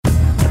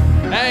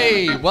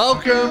Hey,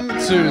 welcome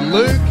to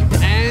Luke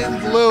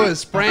and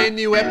Lewis. Brand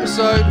new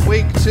episode,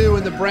 week 2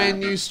 in the brand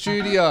new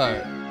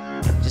studio.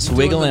 Just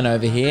wiggling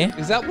over here.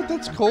 Is that what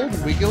that's called?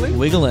 Wiggling?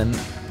 Wiggling.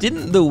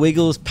 Didn't the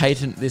Wiggles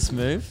patent this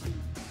move?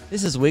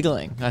 This is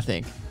wiggling, I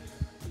think.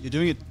 You're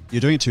doing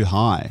it too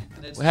high.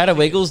 How do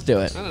Wiggles do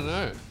it? I don't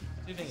know.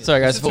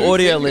 Sorry guys, It's for two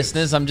audio fingers.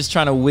 listeners, I'm just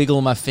trying to wiggle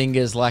my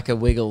fingers like a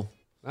wiggle.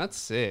 That's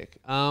sick.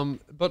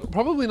 But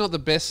probably not the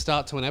best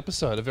start to an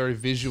episode, a very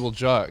visual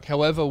joke.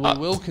 However, we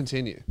will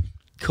continue.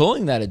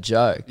 Calling that a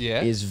joke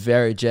Yeah. is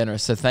very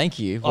generous, so thank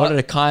you. What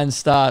a kind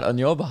start on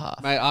your behalf.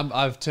 Mate,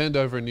 I've turned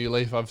over a new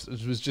leaf. I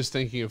was just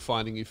thinking of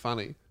finding you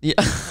funny. Yeah.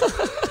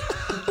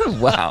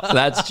 Wow,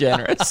 that's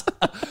generous.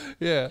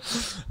 Yeah.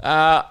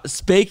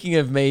 Speaking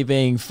of me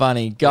being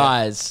funny,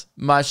 guys,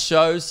 my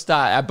shows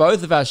start,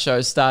 both of our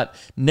shows start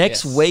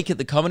next Yes. week at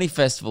the Comedy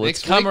Festival. Next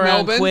It's come week,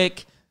 around Melbourne.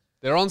 quick.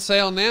 They're on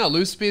sale now,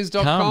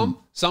 loosespears.com. Come.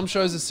 Some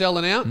shows are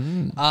selling out.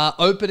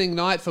 Opening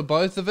night for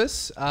both of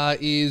us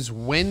is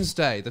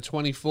Wednesday, the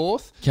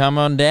 24th. Come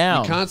on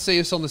down. You can't see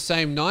us on the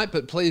same night,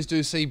 but please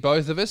do see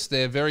both of us.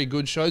 They're very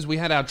good shows. We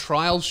had our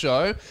trial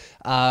show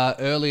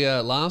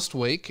earlier last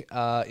week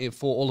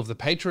for all of the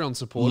Patreon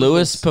supporters.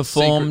 Lewis Secret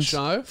performed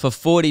show. for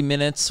 40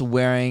 minutes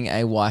wearing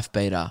a wife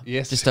beater.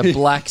 Yes. Just a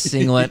black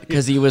singlet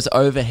because he was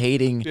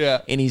overheating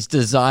Yeah. in his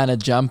designer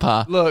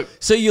jumper. Look.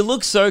 So you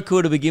look so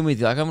cool to begin with.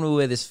 You're like, I'm going to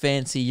wear this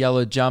fancy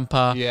yellow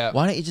jumper. Yeah.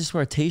 Why don't you just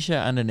wear a t-shirt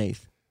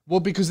underneath? Well,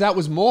 because that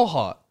was more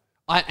hot.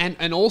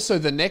 And also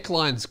the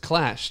necklines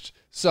clashed.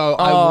 So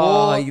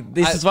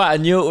This is why I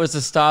knew it was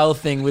a style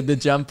thing with the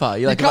jumper. You're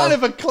You like, can't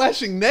have a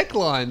clashing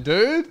neckline,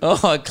 dude.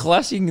 a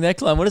clashing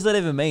neckline. What does that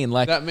even mean?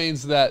 Like, That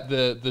means that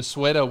the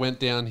sweater went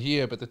down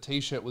here, but the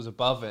t-shirt was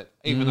above it,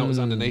 even though it was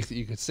underneath it.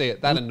 You could see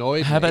it. That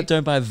annoyed how me. about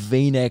don't buy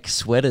V-neck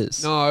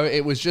sweaters? No,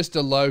 it was just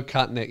a low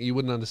cut neck. You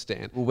wouldn't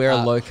understand. We'll wear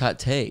a low-cut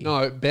tee.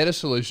 No, better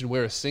solution,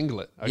 wear a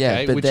singlet. Okay,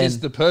 Yeah, but which is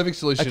then- the perfect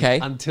solution Okay.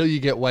 until you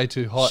get way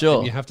too hot Sure.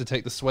 and you have to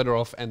take the sweater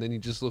off, and then you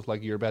just look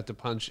like you're about to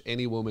punch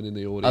any woman in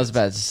the audience. I was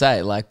about to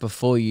say, like,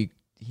 before you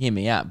hear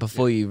me out,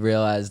 before you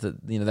realize that,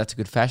 that's a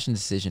good fashion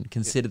decision,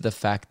 consider the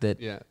fact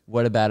that Yeah.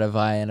 what about if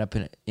I end up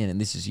and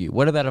this is you,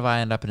 what about if I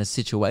end up in a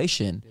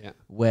situation Yeah.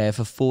 where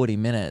for 40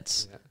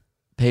 minutes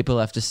people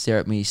have to stare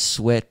at me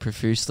sweat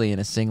profusely in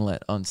a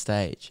singlet on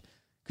stage?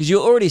 Because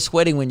you're already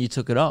sweating when you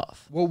took it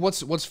off Well,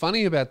 what's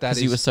funny about that because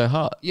is you were so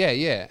hot.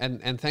 yeah,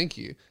 and thank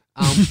you.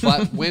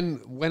 But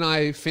when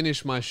I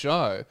finished my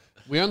show,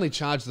 we only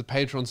charged the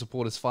Patreon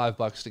supporters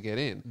 $5 to get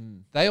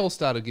in. They all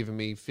started giving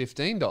me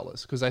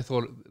 $15 because they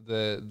thought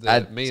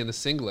That me and the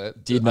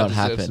singlet did I not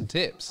deserved happen. some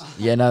tips.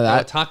 Yeah, no, They were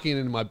that tucking it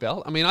into my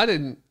belt. I mean, I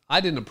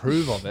didn't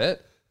approve of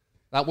it.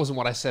 That wasn't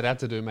what I set out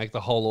to do, make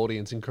the whole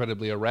audience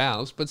incredibly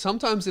aroused. But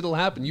sometimes it'll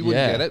happen. You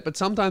wouldn't Yeah. get it, but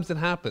sometimes it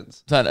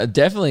happens. so I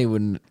definitely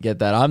wouldn't get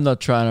that. I'm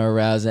not trying to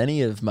arouse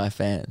any of my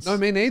fans. No,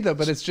 me neither,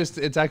 but it's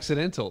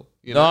accidental.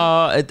 You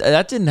know? No,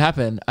 that didn't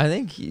happen. I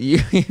think you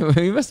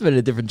must have been at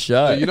a different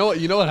show. You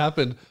know what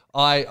happened?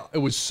 It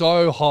was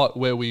so hot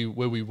where we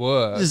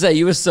were. To say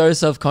you were so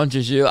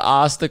self-conscious, you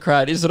asked the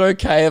crowd, "Is it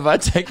okay if I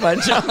take my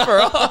jumper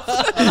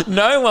off?"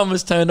 No one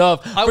was turned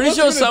off. Pretty was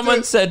sure gonna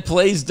someone said,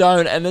 "Please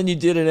don't," and then you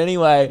did it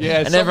anyway. Yeah,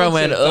 and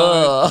everyone someone went,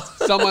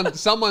 said "Ugh."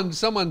 don't.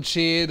 Someone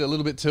cheered a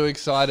little bit too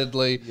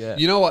excitedly. Yeah.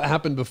 You know what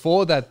happened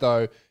before that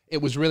though?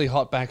 It was really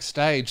hot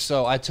backstage,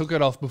 so I took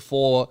it off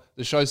before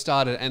the show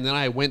started, and then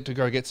I went to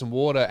go get some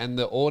water, and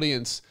the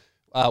audience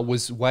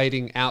was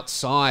waiting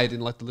outside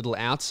in like the little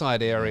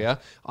outside area.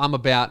 I'm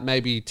about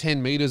maybe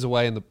 10 meters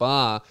away in the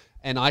bar,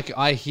 and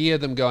I hear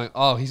them going,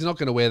 "Oh, he's not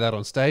going to wear that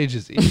on stage,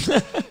 is he?"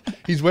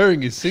 He's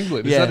wearing his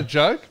singlet. Is Yeah. that a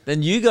joke?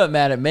 Then you got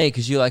mad at me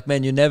because you're like,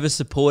 "Man, you're never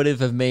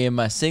supportive of me and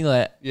my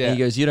singlet." Yeah. And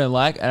he goes, "You don't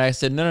like?" And I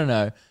said,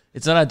 "No.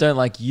 It's not I don't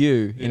like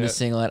you in Yeah. the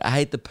singlet. I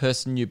hate the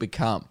person you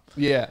become."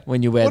 Yeah.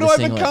 When you wear what the do I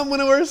singlet. become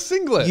when I wear a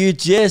singlet?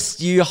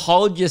 You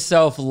hold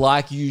yourself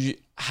like you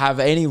have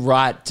any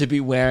right to be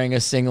wearing a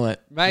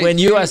singlet. Mate, when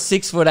you you- are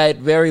 6'8",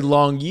 very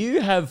long,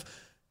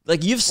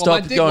 you've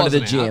stopped dick going to the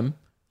wasn't gym. out.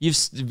 You've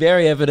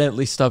very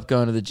evidently stopped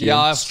going to the gym. Yeah,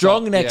 I've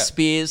Strong stopped, neck yeah.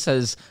 Spears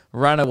has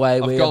run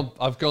away.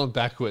 I've gone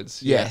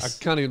backwards. Yes. Yeah, I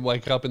can't even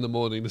wake up in the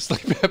morning. The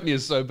sleep apnea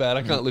is so bad.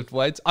 I can't lift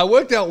weights. I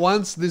worked out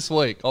once this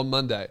week on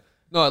Monday.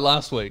 No,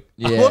 last week.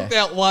 I Yeah. worked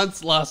out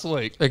once last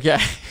week. Okay.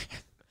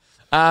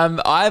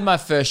 I had my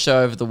first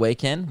show over the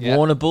weekend. Yeah.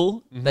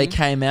 Warrnambool. They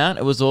came out.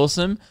 It was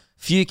awesome.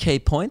 Few key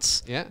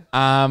points. Yeah.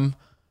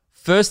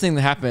 First thing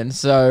that happened,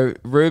 so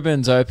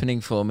Ruben's opening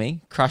for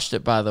me, crushed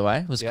it by the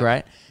way, was Yep.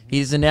 great.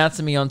 He's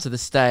announcing me onto the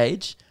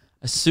stage.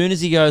 As soon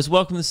as he goes,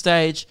 "Welcome to the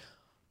stage,"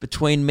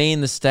 between me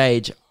and the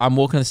stage, I'm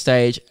walking the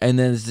stage and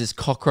then there's this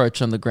cockroach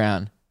on the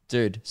ground.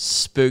 Dude,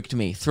 spooked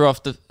me. Threw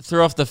off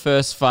the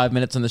first 5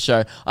 minutes on the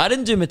show. I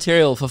didn't do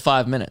material for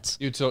 5 minutes.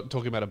 You're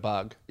talking about a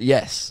bug.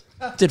 Yes.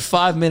 Did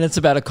 5 minutes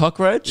about a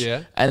cockroach.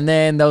 Yeah. And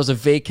then there was a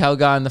VCal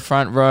guy in the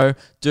front row.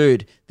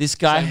 Dude, this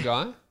guy. Same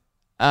guy?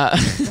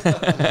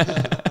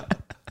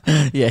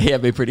 Yeah, he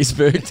had me pretty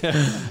spooked.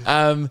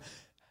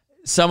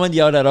 someone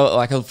yelled out,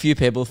 like a few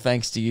people,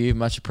 thanks to you,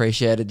 much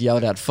appreciated,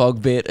 yelled out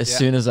fog bit as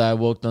soon as I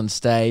walked on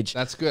stage.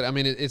 That's good. I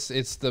mean,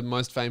 it's the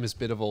most famous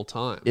bit of all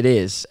time. It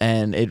is,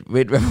 and it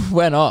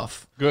went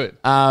off. Good.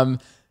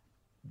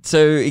 So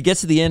it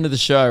gets to the end of the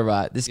show,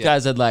 right? This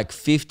guy's had like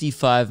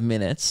 55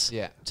 minutes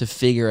to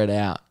figure it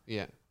out.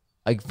 Yeah.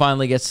 Like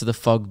finally gets to the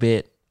fog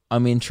bit.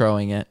 I'm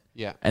introing it.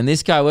 Yeah. And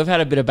this guy, we've had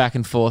a bit of back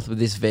and forth with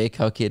this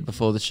Vico kid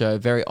before the show.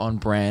 Very on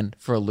brand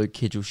for a Luke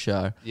Kidgel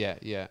show. Yeah,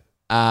 yeah.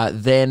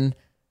 Then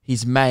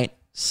his mate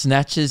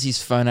snatches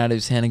his phone out of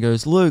his hand and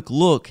goes, Luke,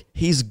 look,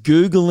 he's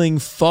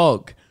Googling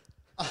fog.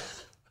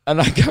 And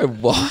I go,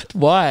 what?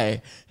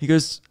 Why? He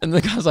goes, and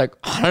the guy's like,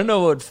 I don't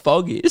know what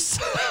fog is.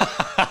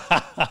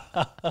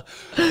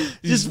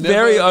 Just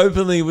very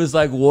openly was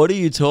like, what are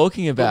you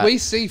talking about? But we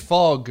see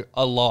fog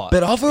a lot.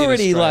 But I've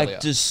already in Australia.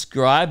 like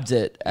described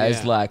it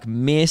as like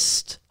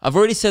mist. I've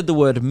already said the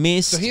word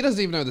mist. So he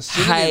doesn't even know the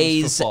synonyms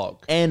haze for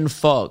fog. and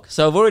fog.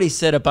 So I've already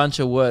said a bunch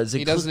of words.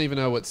 He doesn't even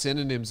know what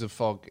synonyms of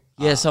fog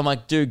are. Yeah, so I'm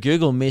like, dude,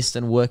 Google mist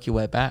and work your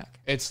way back.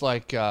 It's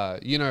like,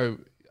 you know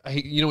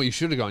what you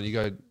should have gone? You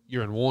go,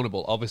 you're in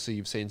Warrnambool. Obviously,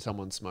 you've seen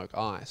someone smoke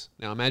ice.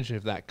 Now, imagine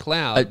if that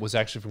cloud was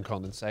actually from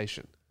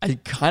condensation. I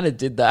kind of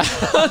did that.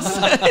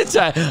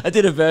 I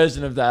did a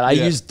version of that. I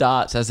used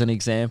darts as an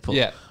example.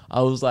 Yeah.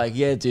 I was like,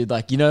 yeah, dude,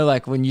 like, you know,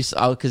 like when you,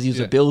 because he was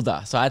a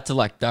builder, so I had to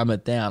like dumb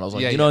it down. I was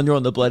like, you know, and you're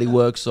on the bloody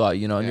work site,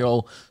 you know, and you're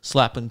all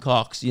slapping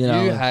cocks, you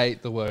know. You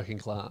hate the working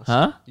class.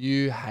 Huh?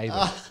 You hate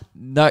it.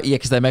 No, yeah,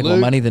 because they make more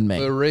money than me.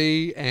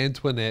 Marie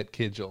Antoinette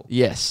Kidgel.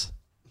 Yes.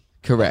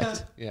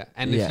 Correct. Yeah.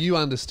 And if you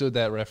understood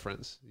that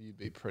reference, you'd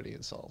be pretty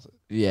insulted.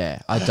 Yeah,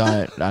 I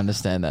don't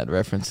understand that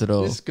reference at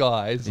all. This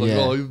guy is like,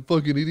 oh, you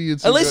fucking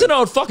idiots. At least I know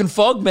what fucking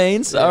fog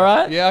means, all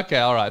right? Yeah, okay,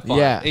 all right, fine.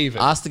 Yeah,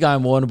 Even. ask the guy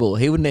in Warrnambool.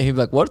 He'd be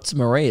like, what's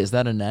Marie? Is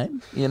that a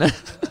name? You know?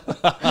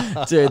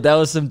 Dude, that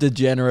was some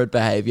degenerate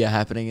behavior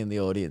happening in the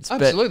audience.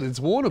 Absolutely, it's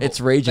Warrnambool. It's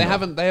regional.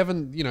 They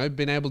haven't,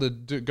 been able to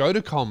go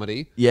to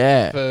comedy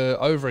for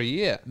over a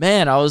year.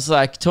 Man, I was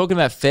like talking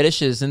about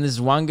fetishes and this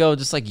one girl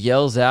just like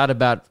yells out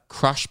about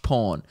crush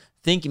porn.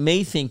 Thinking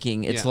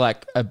it's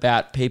like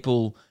about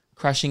people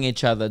crushing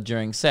each other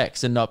during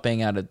sex and not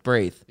being able to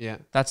breathe. Yeah.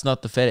 That's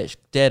not the fetish.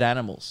 Dead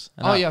animals.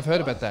 And I've heard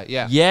about that.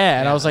 Yeah. Yeah,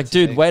 and I was like,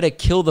 dude, way to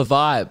kill the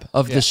vibe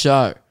of the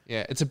show.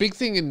 Yeah, it's a big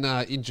thing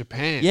in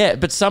Japan. Yeah,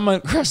 but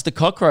someone crushed the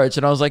cockroach,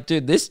 and I was like,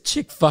 dude, this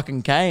chick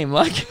fucking came.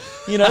 Like,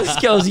 this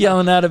girl's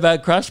yelling out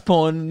about crush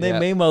porn, and then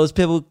meanwhile, there's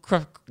people,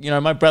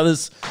 my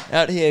brother's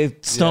out here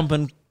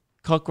stomping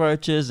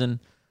cockroaches, and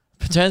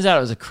it turns out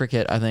it was a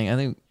cricket, I think. I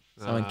think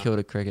someone killed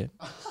a cricket.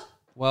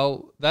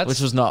 Well, which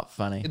was not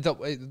funny.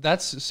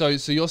 That's so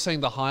you're saying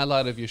the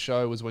highlight of your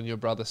show was when your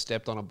brother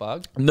stepped on a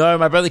bug? No,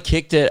 my brother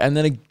kicked it, and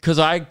then because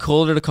I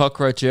called it a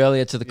cockroach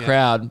earlier to the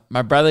crowd,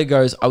 my brother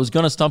goes, I was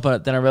going to stomp on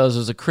it, then I realized it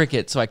was a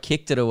cricket, so I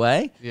kicked it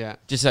away. Yeah.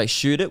 Just like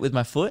shoot it with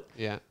my foot.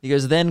 Yeah. He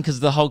goes, then because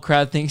the whole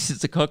crowd thinks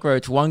it's a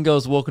cockroach, one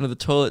girl's walking to the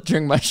toilet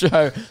during my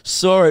show,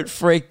 saw it,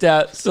 freaked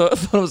out, thought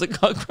it was a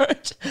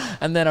cockroach,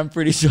 and then I'm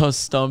pretty sure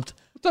stomped.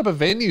 What type of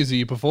venues are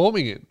you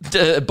performing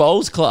in?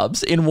 Bowls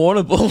clubs in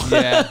Warrnambool.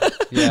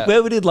 Yeah.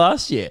 Where we did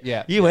last year.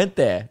 Yeah. You went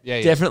there.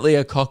 Yeah. Definitely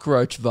a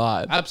cockroach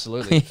vibe.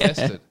 Absolutely.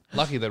 Infested.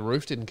 Lucky the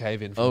roof didn't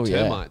cave in from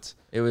termites.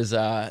 It was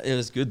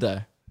good though.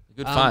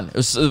 Good fun. It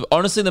was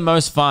honestly the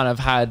most fun I've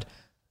had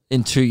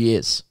in 2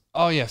 years.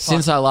 Oh yeah,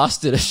 since I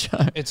last did a show.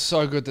 It's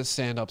so good that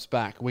stand-up's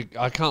back.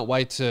 I can't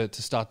wait to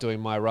start doing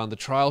my run. The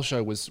trial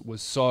show was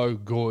so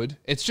good.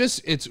 It's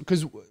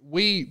because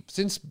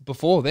since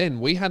before then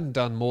we hadn't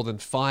done more than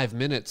 5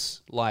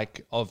 minutes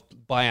of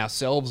by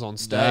ourselves on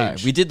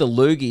stage. No, we did the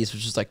loogies,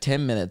 which was like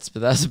 10 minutes, but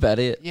that's about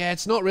it. Yeah,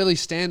 it's not really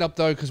stand-up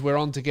though because we're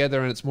on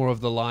together and it's more of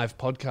the live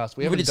podcast.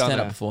 We haven't did done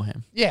stand-up before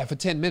him. Yeah, for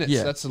 10 minutes.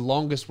 Yeah. That's the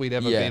longest we'd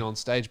ever been on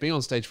stage. Being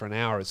on stage for an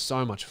hour is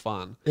so much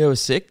fun. It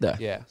was sick though.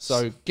 Yeah,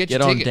 so get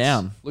your on tickets.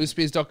 down.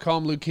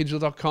 LouSpears.com,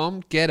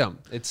 LukeKidgel.com. Get them.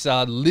 It's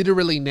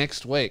literally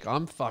next week.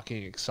 I'm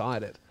fucking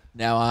excited.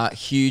 Now,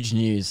 huge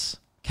news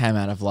came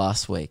out of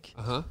last week.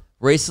 Uh-huh.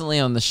 Recently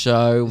on the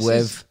show,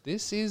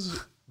 This is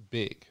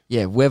big.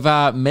 Yeah, we've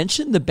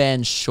mentioned the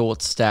band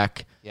Short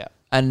Stack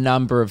a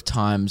number of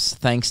times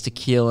thanks to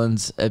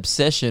Keelan's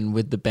obsession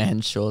with the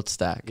band Short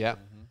Stack. Yeah.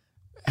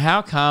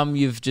 How come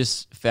you've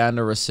just found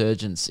a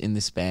resurgence in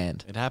this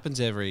band? It happens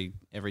every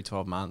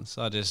 12 months.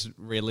 I just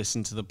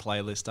re-listen to the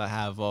playlist I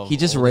have of. He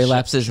just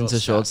relapses into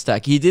Short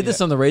Stack. He did this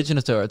on the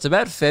regional tour. It's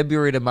about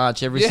February to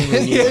March every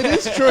single year. It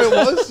is true. It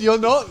was. You're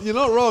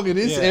not wrong. It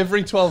is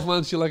every 12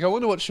 months. You're like, I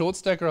wonder what Short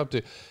Stack are up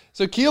to.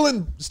 So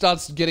Keelan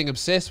starts getting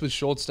obsessed with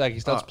Short Stack.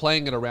 He starts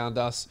playing it around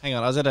us. Hang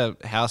on, I was at a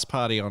house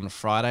party on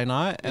Friday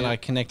night and I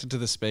connected to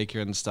the speaker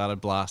and started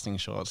blasting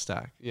Short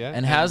Stack. Yeah.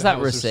 And how's that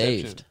was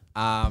received?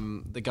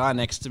 The guy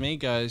next to me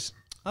goes,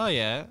 oh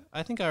yeah,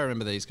 I think I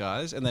remember these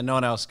guys. And then no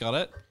one else got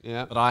it.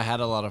 Yeah. But I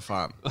had a lot of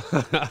fun.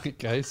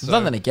 Okay. So There's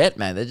nothing to get,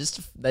 man. They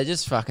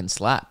just fucking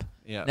slap.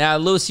 Yeah. Now,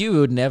 Lewis, you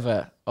would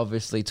never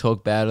obviously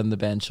talk bad on the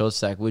band Short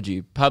Stack, would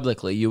you?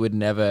 Publicly, you would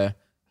never.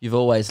 You've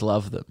always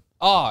loved them.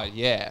 Oh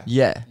yeah.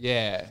 Yeah.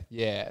 Yeah.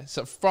 Yeah.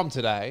 So from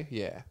today,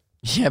 yeah.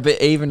 Yeah,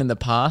 but even in the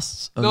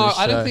past, on No, this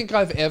I don't show- think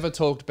I've ever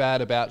talked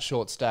bad about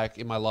Short Stack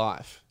in my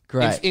life.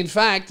 Great. In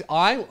fact,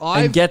 and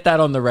I've get that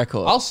on the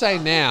record. I'll say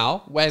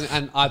now,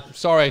 and I'm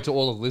sorry to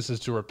all of the listeners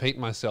to repeat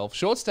myself,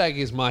 Short Stack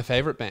is my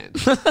favorite band.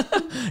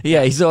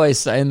 Yeah, he's always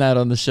saying that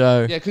on the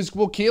show. Yeah, because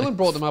Keelan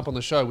brought them up on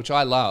the show, which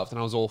I loved and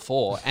I was all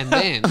for. And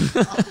then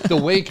the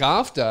week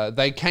after,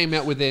 they came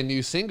out with their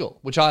new single,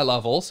 which I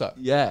love also.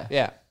 Yeah.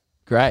 Yeah.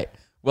 Great.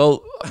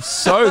 Well, I'm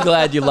so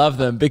glad you love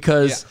them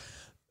because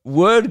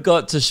word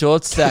got to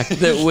Short Stack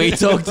that we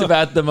talked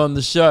about them on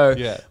the show.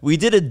 Yeah. We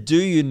did a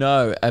Do You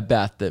Know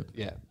about them.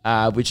 Yeah.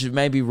 Which is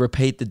maybe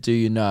repeat the Do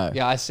You Know.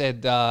 Yeah, I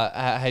said,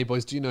 hey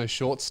boys, do you know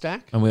Short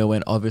Stack? And we all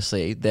went,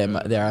 obviously,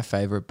 they're our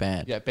favorite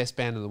band. Yeah, best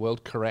band in the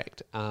world,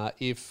 correct.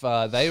 If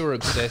they were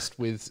obsessed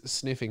with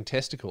sniffing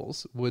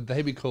testicles, would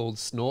they be called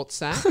Snort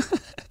Sack?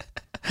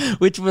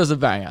 Which was a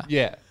banger.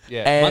 Yeah,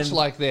 yeah. And- Much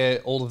like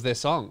all of their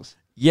songs.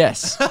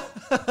 Yes.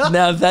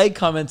 Now, they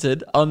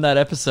commented on that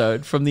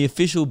episode from the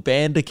official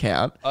band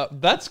account.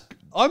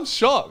 I'm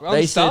shocked. I'm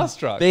They said,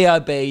 starstruck.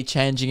 BRB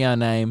changing our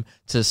name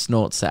to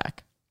Snort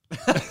Sack.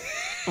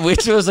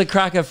 Which was a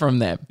cracker from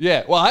them.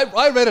 Yeah, well,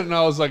 I read it and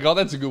I was like, oh,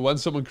 that's a good one.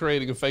 Someone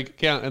creating a fake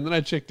account. And then I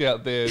checked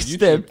out their It's YouTube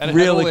their and it had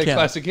real all their account.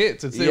 classic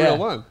hits. It's their real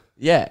one.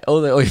 Yeah,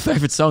 all your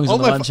favorite songs on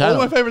the one channel.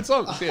 All my favorite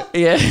songs, yeah.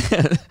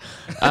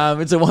 Yeah.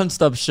 It's a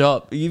one-stop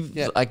shop.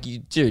 Yeah.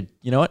 Dude,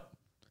 you know what?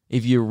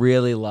 If you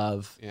really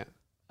love Yeah.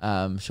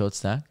 Short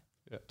Stack,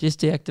 Yeah.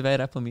 just deactivate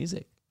Apple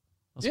Music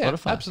or Yeah,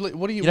 Spotify. absolutely.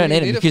 What do you You don't what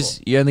do need you it it because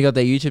for? you only got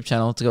their YouTube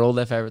channel. It's got all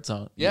their favorite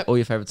songs. Yep. All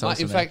your favorite songs.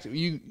 In from there. fact,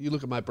 you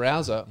look at my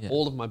browser, Yeah.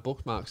 all of my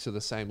bookmarks to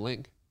the same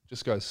link.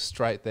 Just goes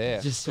straight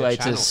there. just their wait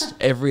channel. to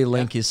every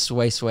link is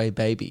Sway Sway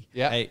Baby.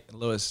 Yeah. Hey,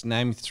 Lewis,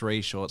 name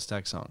 3 Short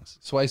Stack songs.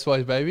 Sway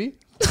Sway Baby.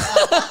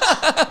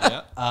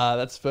 Yeah.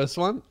 That's the first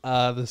one.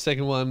 The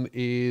second one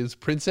is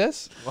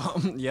Princess.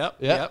 Well, yep.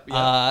 Yeah.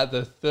 Yep.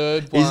 The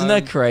third one. Isn't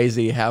that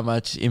crazy how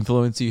much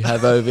influence you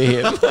have over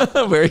him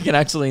where he can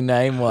actually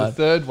name the one?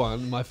 third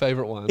one, my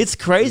favorite one. It's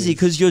crazy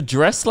because you're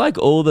dressed like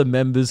all the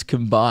members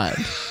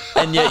combined,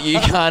 and yet you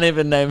can't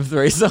even name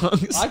 3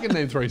 songs. I can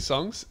name 3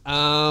 songs.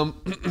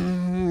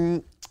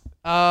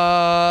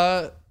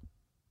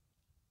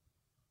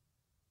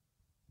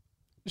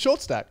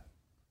 Short Stack.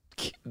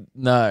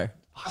 No,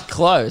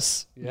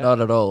 close, Yeah. not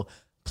at all.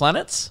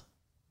 Planets,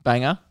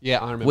 banger. Yeah,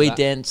 I remember We that.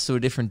 Danced to a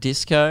Different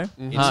Disco.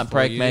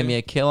 Heartbreak For Made You. Me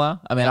a Killer.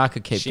 I mean, I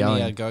could keep Shimmy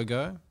going. a Of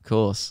Go-Go.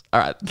 course. All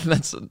right,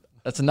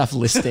 that's enough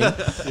listing.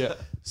 Yeah.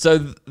 So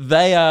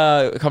they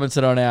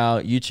commented on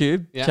our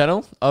YouTube Yeah.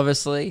 channel.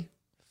 Obviously,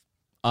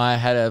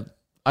 I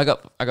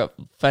got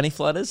fanny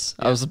flutters.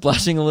 I was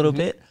blushing a little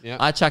bit. Yeah.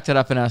 I chucked it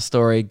up in our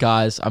story,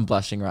 guys. I'm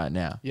blushing right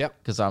now. Yep.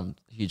 because I'm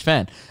a huge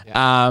fan.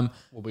 Well,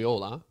 we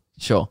all are.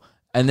 Sure.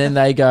 And then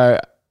they go.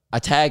 I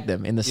tagged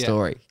them in the Yeah.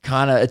 story,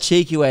 kind of a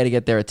cheeky way to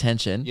get their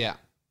attention. Yeah.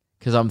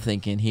 Because I'm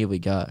thinking, here we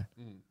go.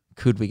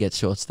 Could we get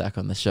Short Stack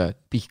on the show?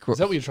 Is that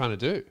what you're trying to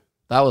do?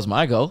 That was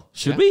my goal.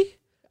 Should Yeah. we?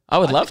 I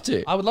would love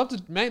to. I would love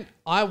to, man.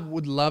 I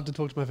would love to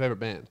talk to my favorite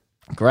band.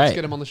 Great.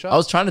 get 'em on the show. I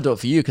was trying to do it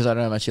for you because I don't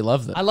know how much you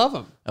love them. I love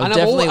them, Oh, and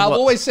definitely I've what-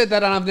 always said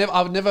that, and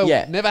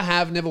Yeah.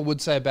 never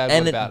would say a bad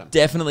And word it about them.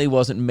 definitely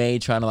wasn't me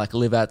trying to like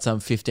live out some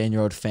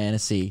 15-year-old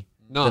fantasy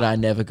No. that I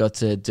never got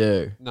to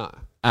do. No,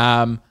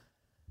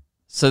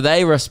 So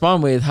they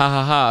respond with, ha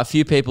ha ha, a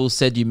few people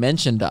said you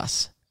mentioned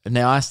us. And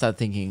now I start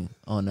thinking,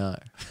 oh no.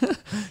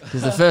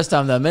 Because the first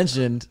time they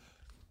mentioned,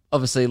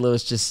 obviously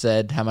Lewis just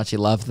said how much he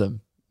loved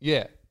them.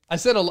 yeah. I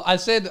said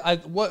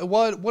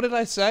what did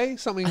I say?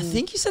 Something. I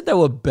think you said they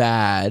were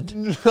bad.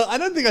 I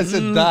don't think I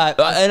said that.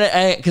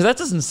 Because that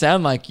doesn't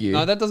sound like you.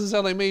 No, that doesn't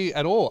sound like me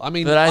at all. I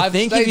mean, But I I've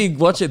think stayed- if you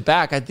watch it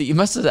back, I think you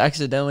must have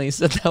accidentally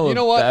said they were You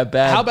know what?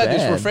 bad. How about this?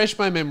 band. Refresh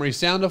my memory.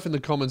 Sound off in the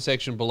comment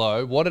section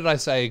below. What did I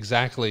say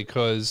exactly?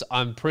 Because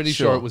I'm pretty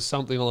sure Sure. it was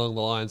something along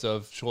the lines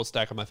of Short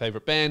Stack are my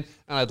favorite band,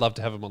 and I'd love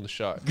to have them on the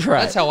show.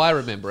 Great. That's how I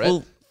remember it.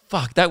 Well,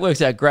 fuck, that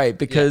works out great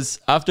because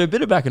after a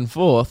bit of back and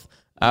forth,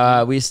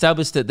 we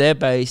established that they're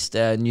based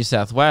in New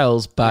South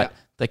Wales, but Yeah.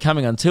 they're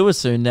coming on tour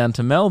soon down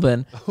to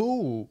Melbourne.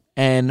 Ooh.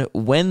 And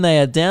when they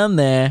are down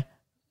there,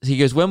 he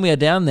goes, when we are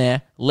down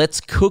there,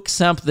 let's cook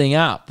something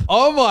up.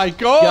 Oh my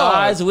god,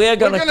 Guys, we are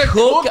gonna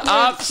cook with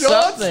up Short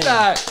something.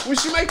 Stack. We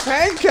should make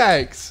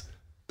pancakes.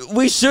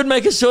 We should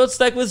make a Short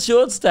Stack with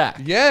Short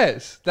Stack.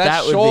 Yes,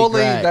 That would be surely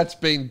great. that's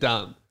been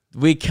done.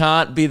 We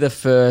can't be the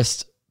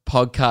first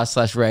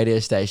podcast / radio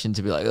station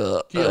to be like,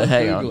 ugh, Yeah,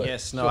 hang Google on. it.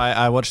 Yes, no,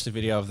 I watched a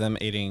video of them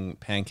eating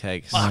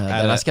pancakes. they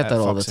must get that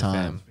all the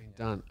time. Been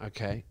done.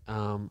 Okay.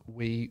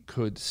 We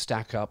could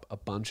stack up a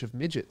bunch of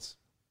midgets.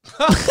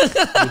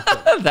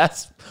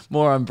 That's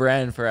more on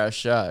brand for our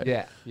show.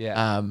 Yeah.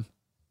 Yeah.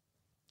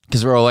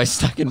 Because we're always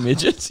stuck in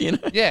midgets, you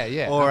know? yeah.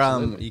 Yeah. Or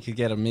absolutely. you could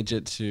get a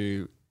midget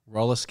to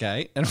roller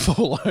skate and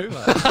fall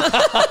over.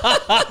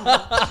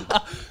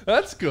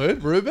 That's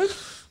good, Ruben.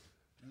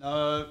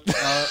 No,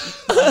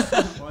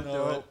 won't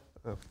do it.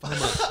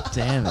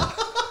 Damn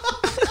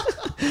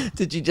it.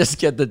 Did you just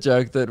get the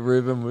joke that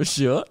Ruben was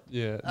short?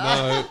 Yeah.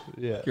 No.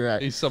 Yeah.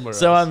 Correct. He's somewhere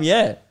So else.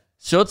 yeah.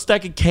 Short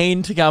Stack are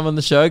keen to come on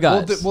the show,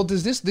 guys. Well,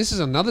 does this is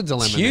another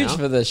dilemma It's huge now.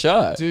 for the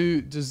show.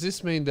 Does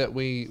this mean that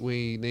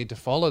we need to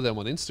follow them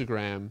on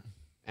Instagram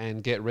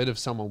and get rid of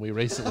someone we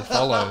recently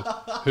followed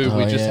who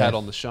we just had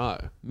on the show?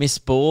 Miss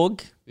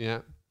Borg, Yeah.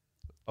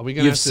 Are we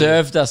going you've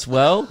served us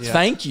well. Yeah.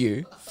 Thank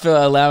you for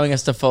allowing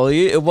us to follow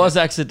you. It was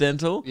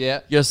accidental. Yeah.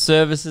 Your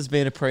service has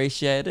been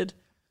appreciated.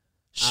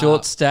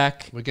 Short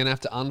Stack. We're going to have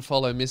to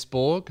unfollow Miss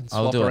Borg and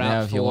I'll swap do her it now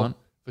out if you want.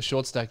 for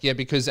Short Stack. Yeah,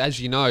 because as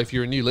you know, if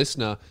you're a new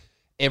listener,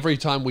 every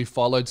time we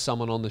followed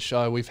someone on the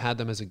show, we've had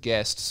them as a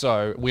guest.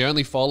 So we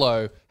only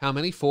follow how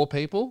many? 4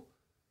 people?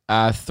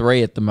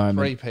 3 at the moment.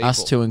 3 people.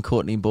 Us 2 and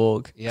Courtney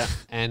Borg. Yeah.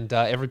 And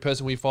every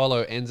person we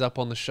follow ends up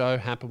on the show.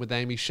 Happened with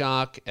Amy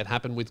Shark. It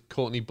happened with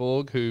Courtney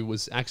Borg, who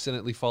was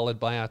accidentally followed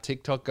by our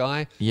TikTok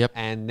guy. Yep.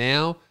 And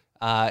now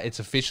it's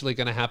officially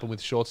going to happen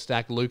with Short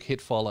Stack. Luke, hit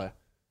follow.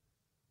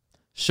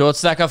 Short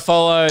Stack are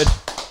followed.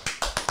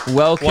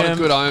 Welcome. What a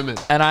good omen.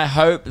 And I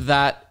hope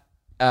that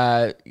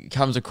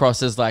comes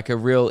across as like a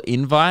real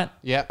invite.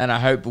 Yeah. And I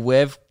hope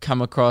we've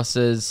come across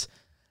as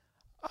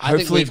I think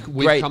hopefully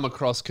we've great come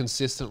across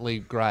consistently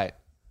great.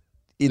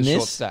 in The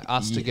Short this. Stack.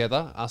 Us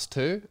together, us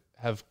two,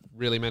 have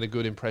really made a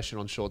good impression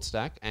on Short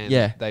Stack, and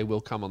Yeah. they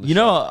will come on the You show.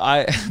 know,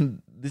 I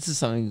this is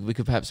something we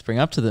could perhaps bring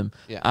up to them.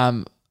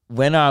 Yeah.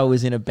 When I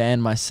was in a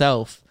band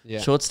myself, Yeah.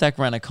 Short Stack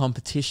ran a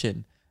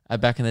competition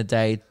back in the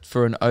day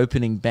for an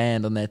opening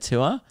band on their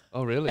tour.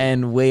 Oh, really?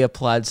 And we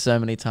applied so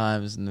many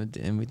times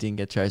and we didn't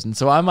get chosen.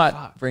 So I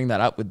might bring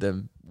that up with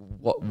them.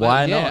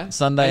 Why yeah, not?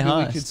 Sunday maybe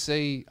Heist. we could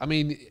see. I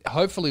mean,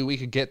 hopefully we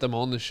could get them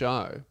on the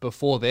show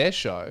before their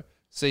show.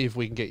 See if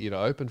we can get you to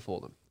open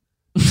for them.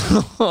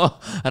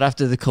 I'd have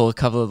to call a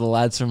couple of the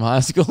lads from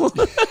high school.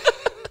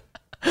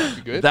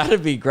 Be good.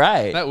 That'd be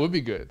great. That would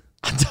be good.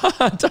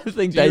 I don't think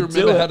Do you they'd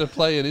remember do it. how to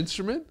play an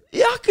instrument?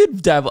 Yeah, I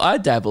could dabble. I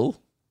dabble.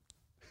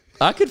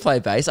 I could play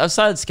bass. I've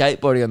started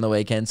skateboarding on the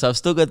weekend, so I've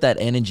still got that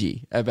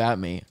energy about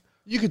me.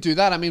 You could do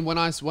that. I mean, when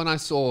I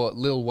saw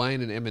Lil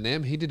Wayne and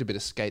Eminem, he did a bit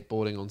of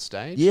skateboarding on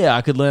stage. Yeah,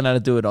 I could learn how to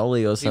do an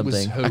ollie or He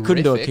was something. I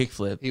couldn't do a horrific.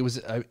 kickflip. He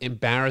was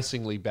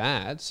embarrassingly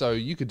bad, so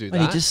you could do Wait,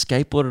 that. he just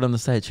skateboarded on the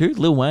stage. Who?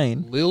 Lil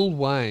Wayne? Lil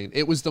Wayne.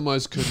 It was the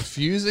most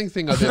confusing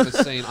thing I've ever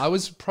seen. I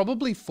was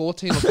probably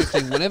 14 or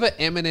 15. Whenever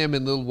Eminem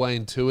and Lil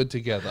Wayne toured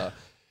together,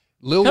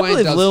 Lil I can't Wayne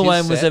believe does Lil his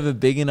Wayne was set. ever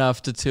big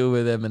enough to tour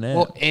with Eminem.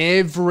 Well,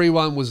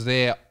 everyone was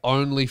there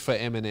only for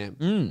Eminem.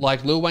 Mm.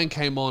 Like, Lil Wayne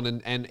came on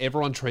and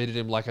everyone treated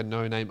him like a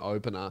no-name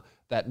opener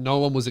that no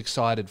one was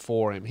excited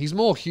for him. He's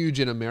more huge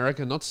in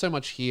America, not so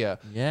much here.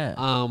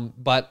 Yeah.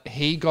 But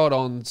he got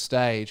on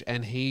stage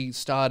and he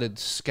started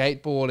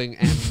skateboarding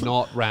and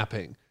not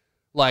rapping.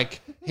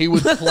 Like, he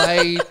would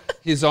play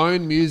his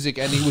own music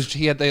and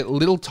he had that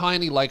little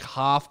tiny like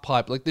half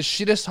pipe, like the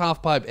shittest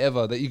half pipe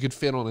ever that you could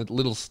fit on a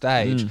little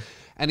stage.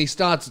 And he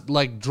starts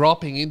like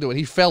dropping into it.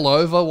 He fell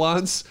over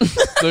once.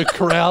 The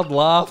crowd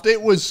laughed.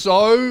 It was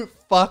so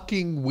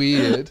fucking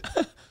weird.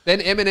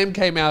 Then Eminem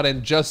came out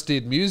and just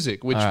did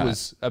music, which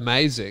was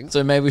amazing.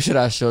 So maybe we should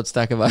ask Short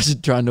Stack if I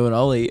should try and do an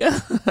ollie.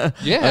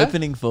 Yeah.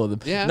 Opening for them.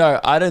 Yeah. No,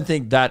 I don't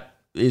think that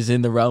is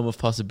in the realm of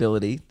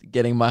possibility.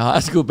 Getting my high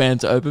school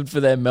band to open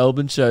for their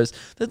Melbourne shows.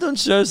 They're doing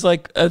shows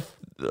like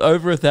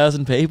over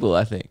 1,000 people,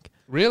 I think.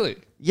 Really?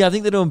 Yeah, I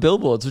think they're doing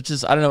billboards, which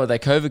is, I don't know what their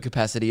COVID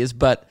capacity is,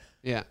 but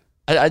Yeah.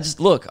 I just,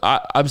 look,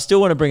 I still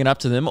want to bring it up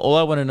to them. All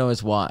I want to know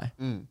is why.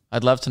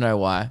 I'd love to know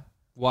why.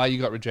 Why you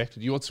got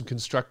rejected? You want some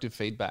constructive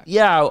feedback.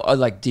 Yeah,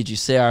 like, did you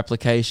see our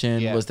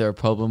application? Yeah. Was there a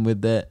problem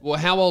with it? Well,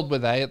 how old were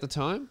they at the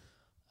time?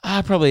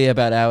 Probably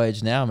about our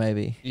age now,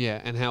 maybe. Yeah.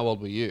 And how old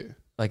were you?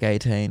 Like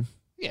 18.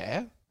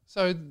 Yeah.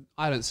 So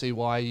I don't see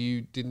why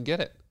you didn't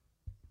get it.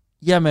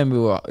 Yeah, maybe we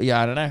were.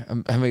 Yeah, I don't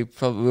know. I mean,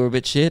 probably we were a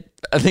bit shit.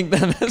 I think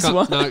that's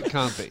why. No, it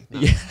can't be. No.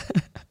 Yeah.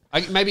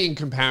 Maybe in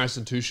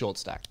comparison to Short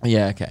Stack.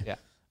 Yeah. Okay. Yeah.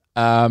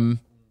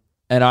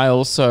 And I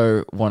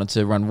also wanted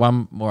to run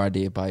one more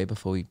idea by you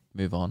before we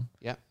move on.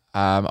 Yeah.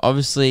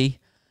 Obviously,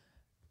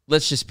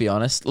 let's just be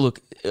honest. Look,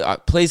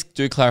 please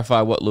do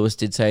clarify what Lewis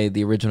did say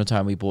the original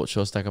time we brought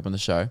Short Stack up on the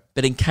show.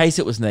 But in case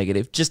it was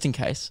negative, just in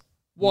case.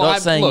 Well,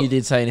 Not saying you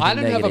did say anything I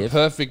don't have a negative.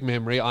 perfect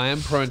memory. I am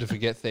prone to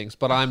forget things,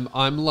 but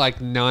I'm like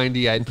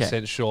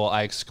 98% sure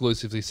I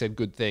exclusively said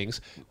good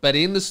things. But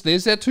in this,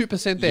 there's that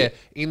 2% there.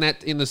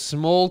 In the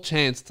small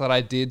chance that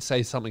I did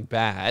say something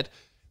bad,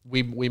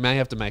 we may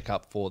have to make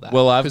up for that.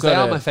 Well, I've because they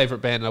got are a- my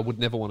favorite band, and I would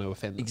never want to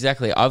offend them.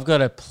 Exactly. I've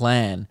got a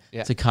plan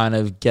Yeah. to kind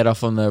of get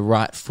off on the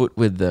right foot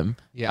with them.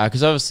 Yeah.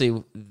 Because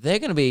obviously they're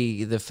going to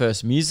be the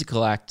first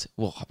musical act,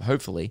 well,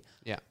 hopefully,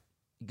 Yeah.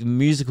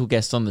 musical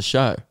guest on the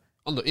show.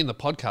 In the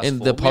podcast In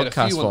form. the We had a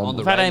podcast few form. on the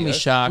We've had radio. Amy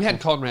Shark. We had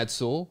Conrad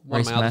Sewell, one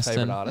Reece of my other Maston.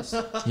 favorite artists.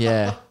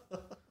 Yeah.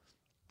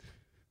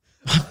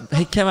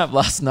 He came up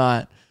last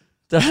night.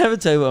 Did I ever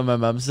tell you what my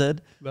mum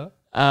said? No.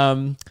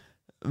 My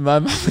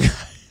mum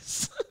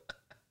goes,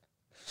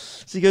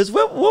 she goes,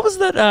 what was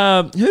that?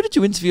 Who did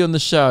you interview on the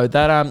show?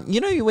 That, you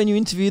know, when you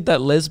interviewed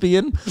that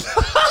lesbian?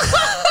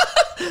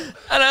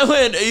 And I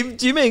went,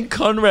 do you mean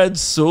Conrad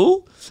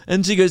Sewell?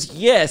 And she goes,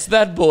 yes,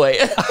 that boy.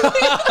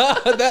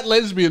 That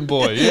lesbian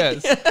boy,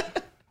 yes.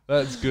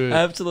 That's good.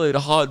 Absolute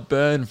hot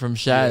burn from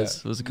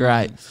Shaz was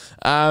great.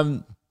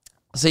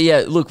 So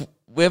yeah, look,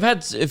 we've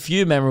had a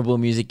few memorable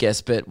music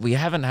guests, but we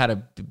haven't had a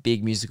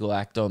big musical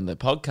act on the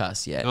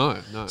podcast yet.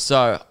 No.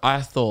 So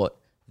I thought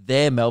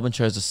their Melbourne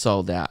shows are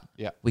sold out.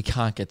 Yeah. We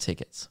can't get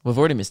tickets. We've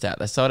already missed out.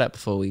 They sold out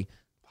before we,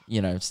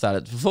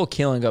 started. Before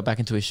Keelan got back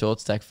into his short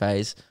stack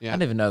phase. Yeah. I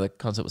didn't even know the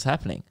concert was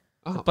happening.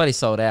 Oh. The bloody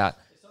sold out.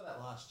 They sold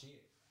out last year.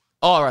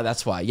 Oh, right,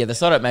 that's why. Yeah, they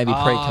sold out maybe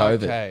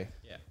pre-COVID. Okay.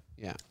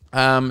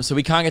 Yeah. So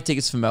we can't get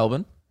tickets for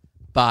Melbourne,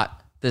 but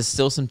there's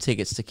still some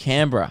tickets to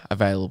Canberra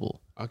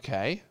available.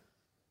 Okay.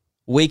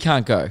 We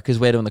can't go because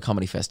we're doing the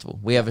comedy festival.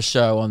 We have a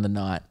show on the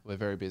night. We're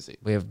very busy.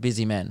 We have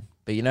busy men.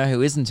 But you know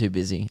who isn't too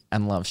busy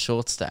and loves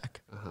short stack?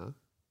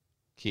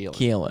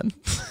 Keelan.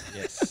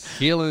 Yes.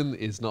 Keelan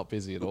is not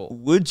busy at all.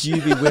 Would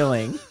you be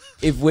willing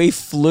if we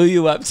flew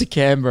you up to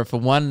Canberra for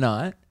one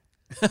night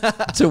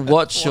to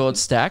watch short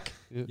stack,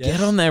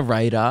 get on their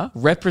radar,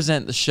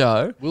 represent the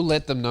show, We'll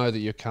let them know that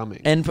you're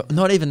coming. and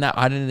not even that,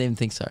 I didn't even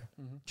think so.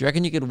 Do you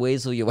reckon you could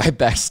weasel your way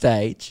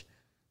backstage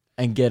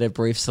and get a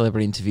brief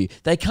celebrity interview?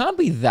 They can't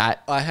be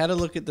that I had a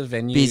look at the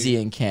venue. busy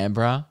in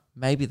Canberra.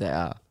 Maybe they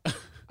are.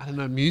 I don't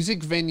know.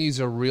 Music venues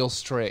are real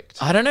strict.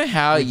 I don't know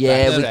how, with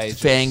backstages.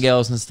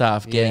 fangirls and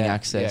stuff, getting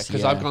access.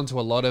 because I've gone to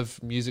a lot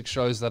of music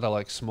shows that are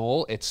like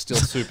small. It's still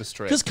super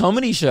strict. Because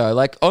comedy show,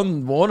 like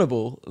on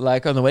Warrnambool,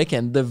 like on the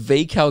weekend, the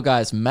VCal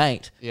guy's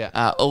mate,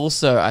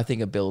 also I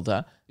think a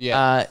builder.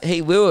 Yeah.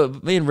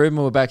 Me and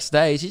Ruben were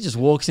backstage. He just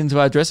walks into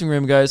our dressing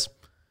room and goes,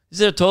 "Is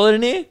there a toilet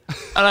in here?"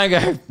 And I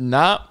go,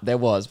 "Nah, there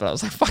was," but I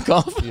was like, "Fuck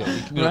off." Yeah,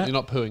 you're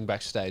not pooing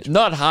backstage.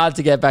 Not hard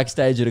to get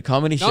backstage at a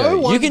comedy show.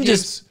 one You can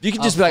gives just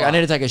a be like, "I fuck.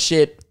 need to take a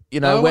shit."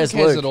 No one where's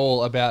cares Luke? at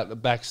all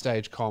about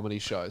backstage comedy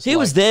shows. He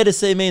was there to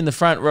see me in the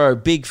front row,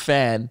 big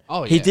fan.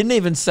 Oh, He yeah. didn't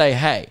even say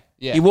hey.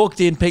 Yeah. He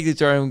walked in, peeked at the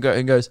door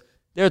and goes,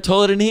 "There a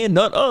toilet in here?"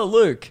 Not, "Oh,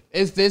 Luke."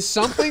 There's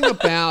something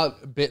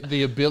about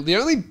the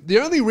ability. The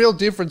only real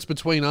difference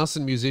between us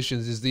and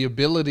musicians is the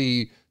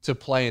ability to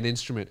play an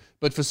instrument.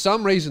 But for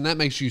some reason, that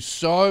makes you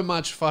so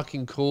much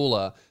fucking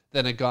cooler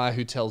than a guy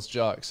who tells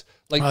jokes.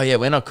 Like, Oh yeah,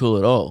 we're not cool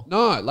at all.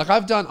 no, like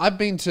I've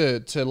been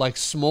to like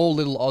small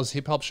little Oz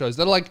hip hop shows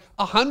that are like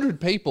 100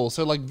 people,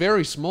 so like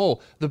very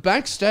small. The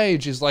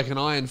backstage is like an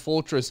iron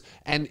fortress,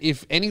 and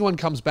if anyone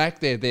comes back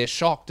there, they're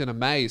shocked and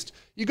amazed.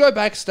 You go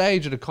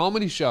backstage at a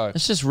comedy show.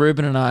 It's just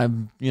Ruben and I,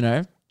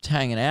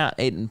 hanging out,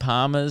 eating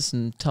Palmers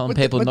and telling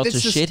people not to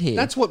that's just- shit here.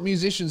 That's what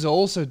musicians are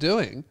also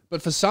doing,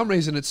 but for some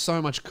reason it's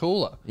so much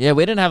cooler. Yeah,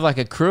 we didn't have like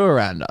a crew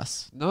around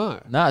us. No.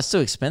 No, it's too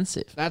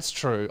expensive. That's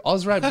true.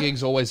 Ozrap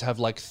gigs always have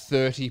like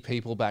 30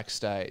 people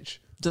backstage.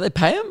 Do they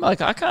pay them?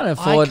 Like, I can't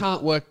afford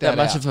can't work that that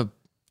much out. of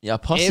a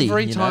posse.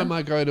 Every time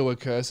I go to a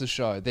Cursor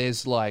show,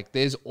 there's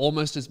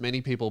almost as many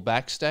people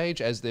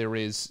backstage as there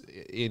is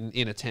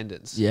in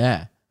attendance.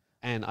 Yeah.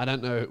 And I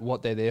don't know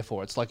what they're there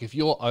for. It's like if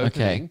you're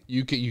opening,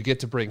 you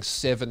get to bring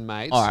 7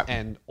 mates, All right.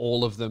 and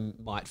all of them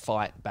might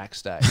fight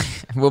backstage.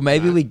 Well,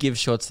 maybe we give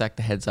Short Stack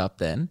the heads up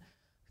then.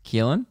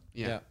 Keelan?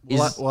 Yeah.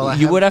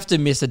 You would have to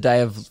miss a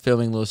day of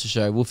filming Lewis's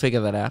show. We'll figure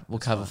that out. We'll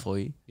cover for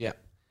you. Yeah.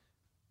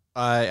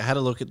 I had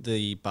a look at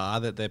the bar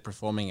that they're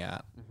performing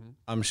at.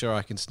 I'm sure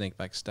I can sneak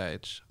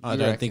backstage. I You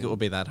don't think reckon? it will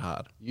be that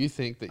hard. You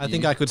think that I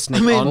think I could sneak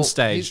on Well,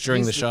 stage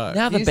during here's the show.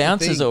 Now the Here's the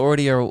bouncers thing. are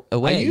already Are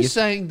aware. you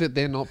saying that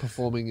they're not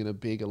performing in a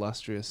big,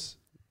 illustrious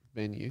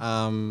venue?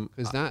 Um,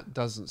 Because that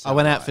doesn't I sound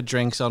went out right. for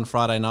drinks on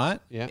Friday night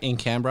Yeah. in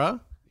Canberra.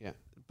 Yeah.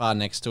 Bar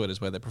next to it is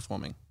where they're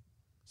performing.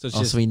 So it's Oh,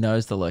 just so he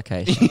knows the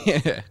location.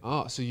 yeah.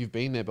 Oh, so you've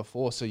been there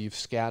before, so you've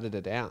scouted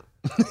it out.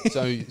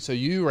 so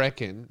you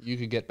reckon you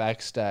could get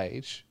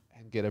backstage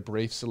and get a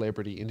brief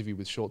celebrity interview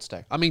with Short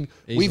Stack? I mean,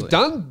 we've Easily.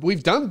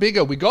 done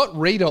bigger. We got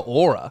Rita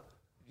Ora.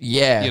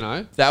 Yeah. You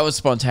know? That was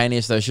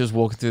spontaneous though. She was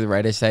walking through the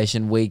radio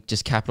station. We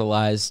just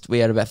capitalized. We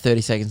had about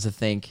 30 seconds to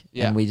think.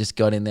 Yeah. And we just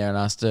got in there and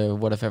asked her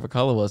what her favorite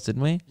color was,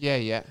 didn't we?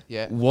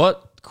 Yeah.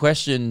 What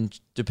question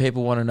do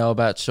people want to know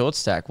about Short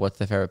Stack? What's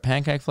their favorite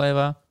pancake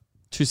flavor?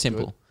 Too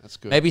simple. Good. That's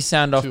good. Maybe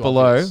sound off Too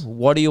below. obvious.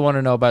 What do you want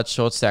to know about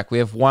Short Stack? We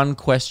have one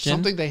question.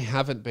 Something they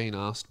haven't been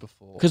asked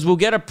before. Because we'll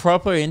get a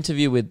proper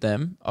interview with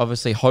them,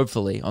 obviously,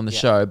 hopefully, on the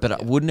show.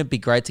 But wouldn't it be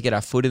great to get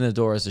our foot in the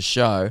door as a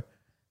show?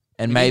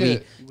 And We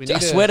maybe, need I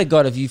to- swear to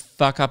God, if you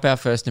fuck up our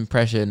first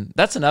impression,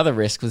 that's another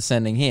risk with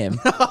sending him.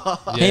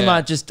 He Yeah.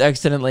 might just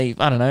accidentally,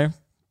 I don't know,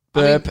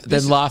 burp, this then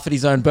is- laugh at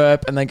his own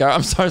burp, and then go,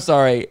 "I'm so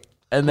sorry."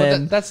 And Well,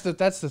 then, that's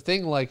the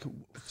thing. Like,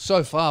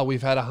 so far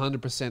we've had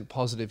 100%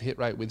 positive hit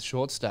rate with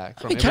Short Stack.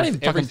 From he can't even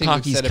fucking everything park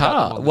we've his said about them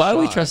car. on the Why are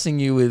we show. trusting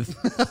you with,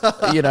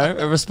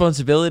 a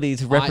responsibility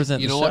to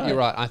represent You the know show? what? You're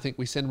right. I think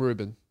we send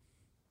Ruben.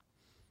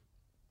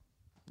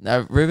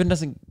 No, Ruben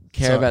doesn't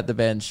care Sorry. about the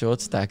band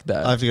Short Stack,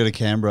 though. I have to go to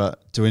Canberra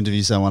to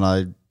interview someone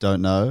I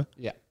don't know.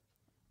 Yeah.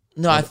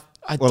 No, I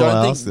what do I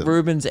don't ask think them?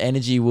 Ruben's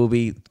energy will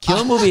be.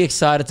 Killen will be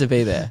excited to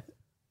be there.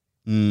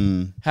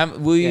 Mm.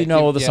 Will you know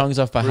all the yeah, songs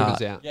off by Ruben's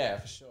heart? out. Yeah,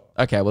 for sure.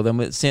 Okay, well then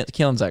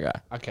Killen's our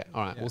guy. Okay.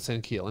 All right. We'll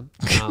send Keelan.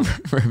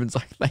 Ruben's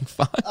like, thank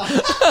fuck.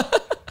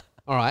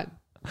 All right.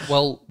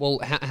 Well.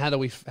 How do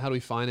we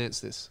finance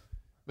this?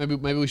 Maybe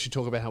we should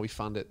talk about how we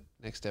fund it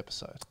next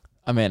episode.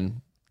 I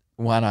mean,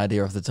 one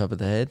idea off the top of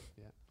the head.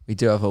 Yeah. We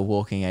do have a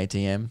walking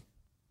ATM.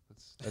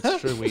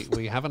 That's true.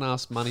 We haven't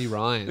asked Money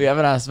Ryan. We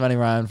haven't asked Money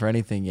Ryan for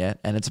anything yet,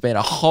 and it's been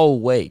a whole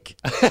week.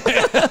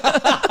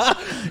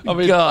 I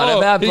mean, God,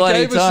 about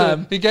bloody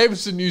time. He gave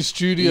us a new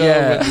studio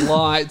Yeah. with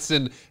lights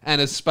and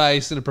a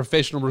space and a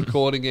professional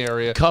recording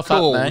area. Cough up,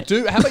 cool. mate.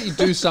 How about you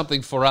do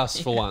something for us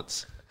for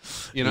once?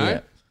 You know?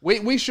 Yeah.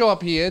 We show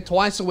up here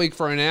twice a week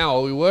for an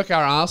hour. We work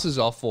our asses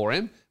off for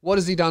him. What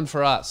has he done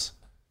for us?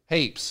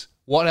 Heaps.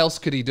 What else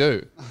could he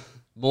do?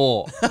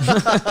 More.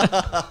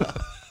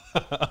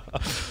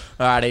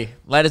 Alrighty,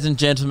 ladies and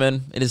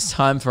gentlemen, it is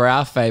time for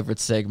our favourite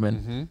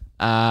segment.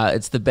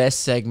 It's the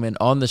best segment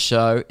on the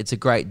show. It's a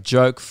great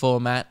joke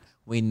format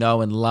we know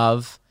and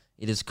love.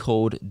 It is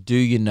called Do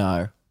You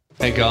Know?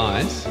 Hey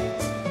guys,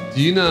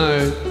 do you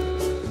know?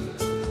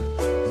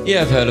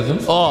 Yeah, I've heard of them.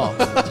 Oh,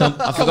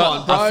 I Come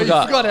on, bro. You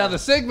forgot how the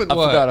segment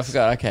works. I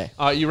forgot. Okay.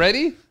 All right, you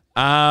ready?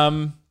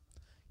 Can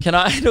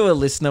I do a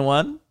listener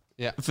one?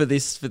 Yeah. For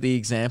the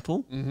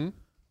example. Mm-hmm.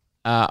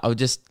 I'll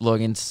just log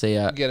in to see.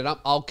 Get it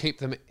up. I'll keep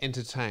them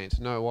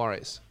entertained. No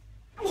worries.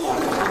 All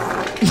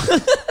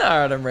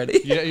right, I'm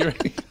ready. Yeah, you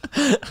ready?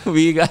 Were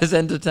you guys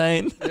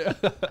entertained?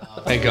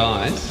 Hey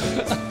guys,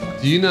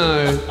 do you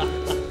know?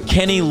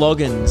 Kenny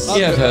Loggins.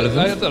 Yeah, I've heard of him.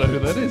 I don't know who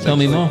that is. Tell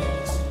me more.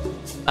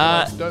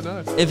 Don't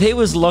know. If he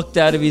was locked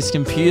out of his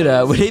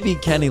computer, would he be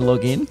Kenny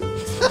Login?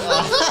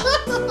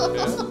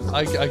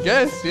 I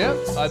guess. Yeah.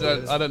 I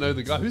don't know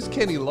the guy. Who's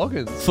Kenny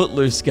Loggins?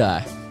 Footloose guy.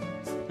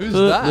 Who's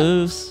that?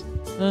 Footloose.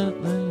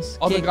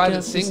 Oh, the guy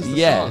that sings the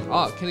Yeah. song.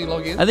 Oh, Kenny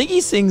Loggins. I think he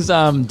sings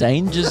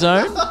Danger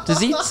Zone. Does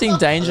he sing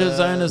Danger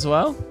Zone as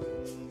well?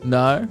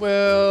 No.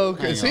 Well,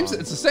 okay. It's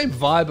the same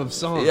vibe of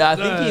song. Yeah, I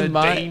think he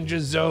might. Danger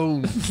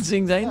Zone.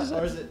 Sing Danger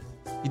Zone?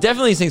 He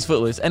definitely sings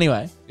Footloose.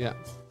 Anyway, Yeah.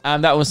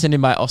 that was sent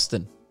in by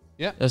Austin.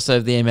 Yeah. Just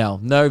over the email.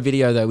 No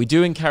video though. We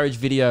do encourage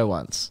video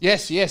once.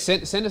 Yes.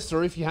 Send us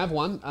through if you have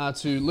one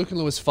to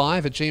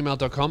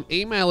lukeandlewis5@gmail.com.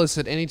 Email us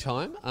at any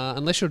time,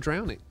 unless you're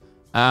drowning.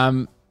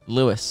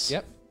 Lewis.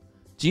 Yep.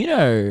 Do you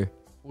know?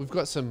 We've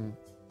got some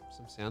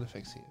sound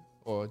effects here.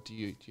 Or do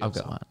you have I've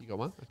got some? one. You got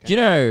one? Okay. Do you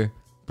know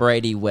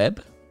Brady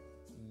Webb?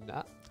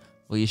 Nah.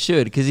 Well, you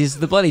should, because he's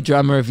the bloody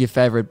drummer of your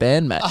favorite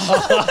band, mate.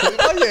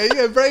 Oh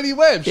yeah, Brady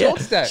Webb, Yeah, short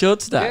stack.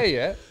 short stack.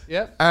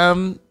 Yeah.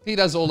 He He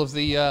does all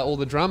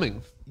the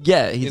drumming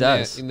yeah, he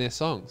does. in their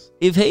songs.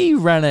 If he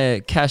ran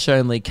a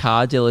cash-only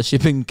car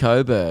dealership in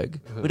Coburg,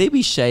 would he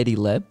be Shady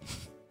Leb?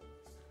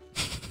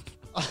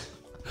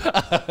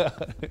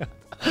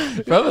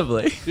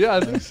 Probably. Yeah, I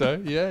think so.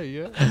 Yeah.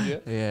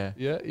 Yeah.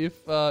 Yeah,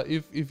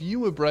 if you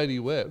were Brady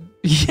Webb,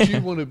 Yeah. would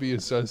you want to be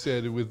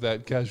associated with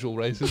that casual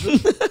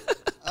racism?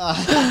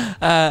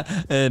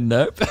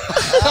 Nope.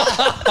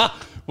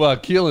 Well,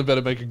 Keelan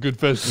better make a good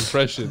first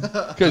impression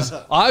because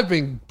I've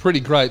been pretty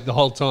great the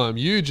whole time.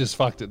 You just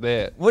fucked it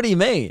there. What do you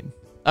mean?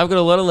 I've got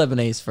a lot of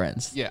Lebanese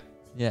friends. Yeah.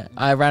 Yeah.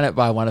 I ran it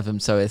by one of them,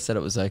 so he said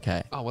it was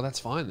okay. Oh well, that's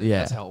fine. Then. Yeah.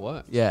 That's how it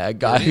works. Yeah, a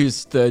guy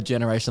who's third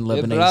generation Yeah,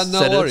 Lebanese no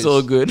said worries. it's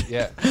all good.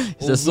 Yeah. He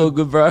said it's all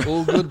good, bro.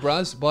 All good,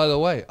 bros. By the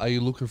way, are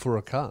you looking for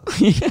a car?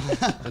 Is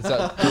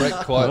that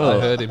correct quote? I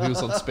heard him. He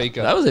was on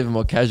speaker. That was even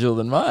more casual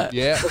than mine.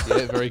 Yeah,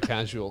 very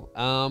casual.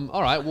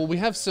 All right, well, we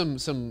have some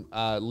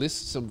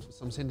lists, some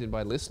sent in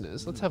by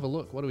listeners. Let's have a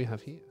look. What do we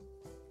have here?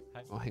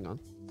 Oh, hang on.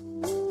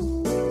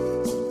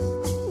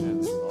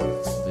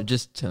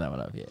 Just turn that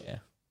one up, yeah.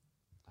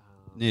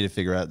 Need to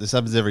figure out. This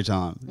happens every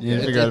time. You need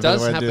to It, figure out it a better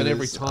does way to do happen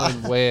every this.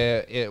 time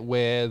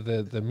where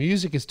the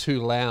music is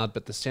too loud,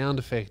 but the sound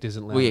effect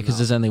isn't loud. Well, yeah, because enough.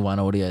 there's only one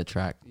audio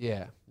track.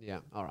 Yeah.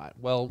 All right.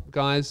 Well,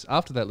 guys,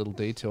 after that little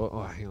detour,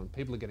 hang on.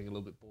 People are getting a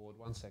little bit bored.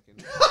 1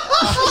 second.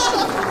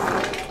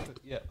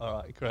 Yeah. All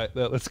right. Great.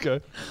 Now, let's go.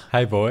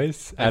 Hey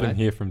boys, Hey, Adam mate.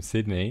 here from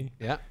Sydney.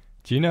 Yeah.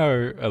 Do you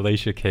know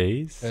Alicia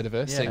Keys? Heard of her?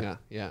 Yeah. Singer.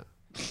 Yeah.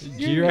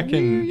 Do you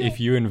reckon if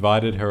you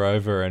invited her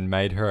over and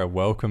made her a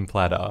welcome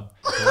platter,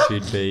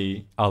 she'd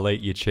be, I'll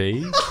eat your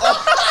cheese?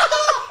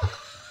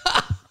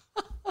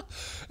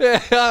 Yeah,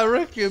 I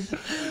reckon.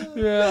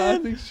 Yeah,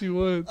 I think she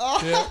would.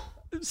 Yeah.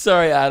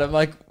 Sorry, Adam.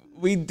 Like,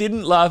 we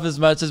didn't laugh as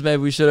much as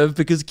maybe we should have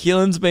because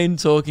Keelan's been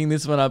talking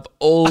this one up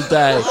all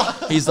day.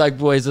 He's like,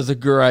 boys, there's a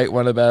great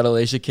one about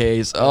Alicia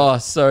Keys. Oh,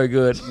 so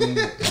good.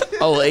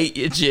 I'll eat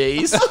your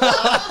cheese.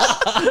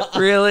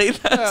 Really?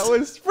 That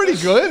was pretty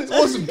good. It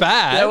wasn't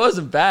bad. That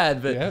wasn't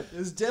bad, but Yeah. It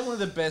was definitely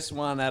the best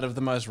one out of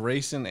the most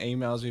recent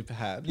emails we've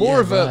had.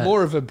 More right.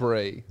 of a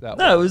brie. That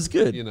no, it one, was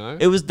good. You know.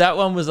 That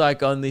one was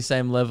like on the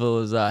same level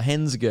as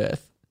Hensgirth.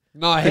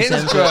 No,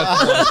 Hensgirth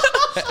was.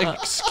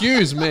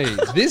 Excuse me.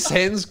 This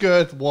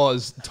Hensgirth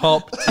was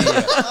top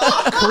tier.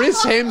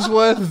 Chris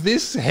Hemsworth,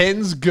 this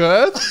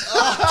Hensgirth.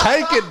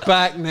 Take it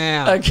back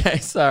now. Okay,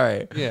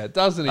 sorry. Yeah, it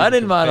doesn't. I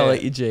didn't mind I'll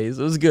compare. eat your cheese.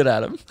 It was good,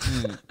 Adam.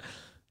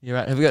 You're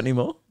right. Have we got any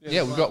more?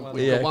 Yeah, we've got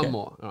Yeah, one okay.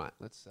 more. All right,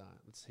 let's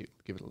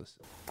give it a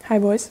listen. Hey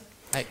boys.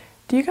 Hey.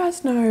 Do you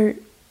guys know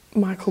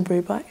Michael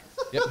Bublé?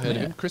 Yep, heard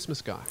of him.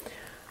 Christmas guy.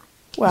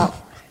 Well,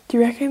 do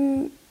you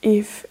reckon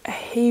if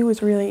he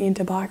was really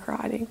into bike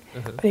riding,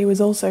 but he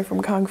was also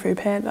from Kung Fu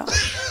Panda,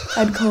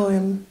 I'd call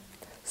him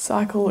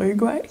Cycle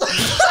Oogway?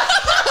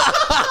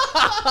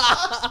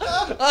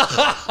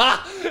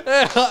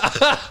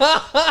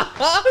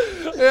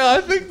 Yeah,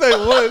 I think they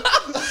would.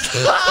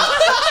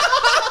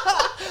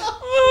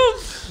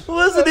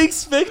 Wasn't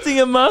expecting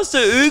a Master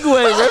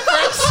Oogway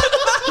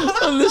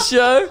reference on the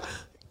show.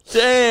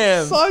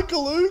 Damn.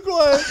 Cycle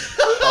Oogway.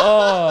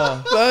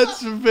 Oh,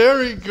 That's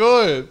very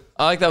good.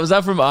 I like that. Was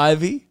that from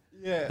Ivy?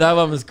 Yeah. That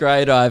one was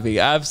great, Ivy.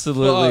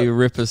 Absolutely Oh.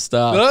 ripper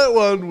start. That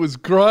one was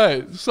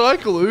great.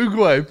 Cycle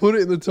Oogway, put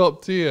it in the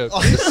top tier.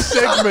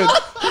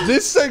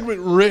 This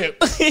segment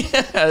ripped.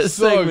 Yeah,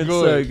 segment's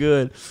so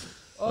good.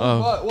 Right,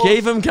 well,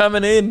 Keep them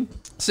coming in.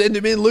 send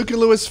them in,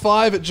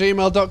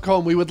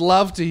 lukeandlewis5@gmail.com. We would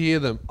love to hear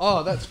them.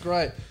 Oh, that's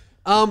great.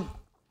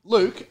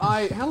 Luke,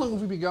 how long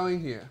have we been going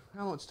here?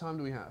 How much time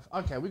do we have?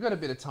 Okay, we've got a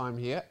bit of time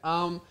here.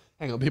 Hang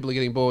on, people are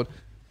getting bored.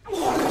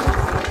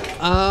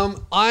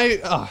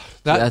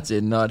 That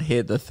did not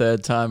hit the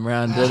third time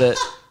round, did it?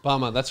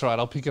 Bummer. That's right.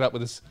 I'll pick it up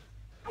with this.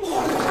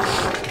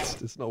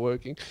 It's not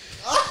working.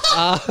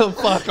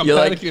 Fuck, I'm You're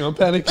like- panicking. I'm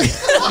panicking.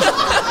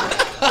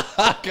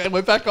 Okay,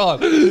 we're back on.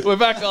 We're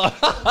back on.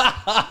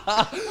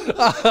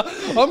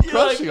 I'm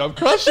crushing. I'm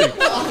crushing.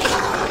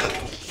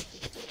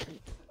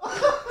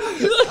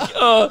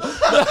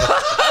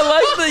 I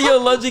like that your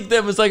logic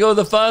then was like, oh,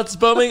 the fart's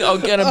bombing. I'll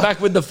get him back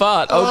with the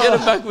fart. I'll get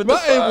him back with the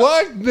But it fart.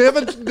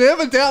 worked.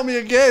 Never doubt me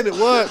again. It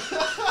worked.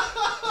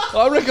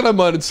 I reckon I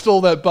might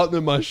install that button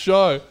in my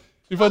show.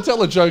 If I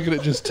tell a joke and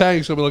it just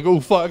tanks, I'll be like, oh,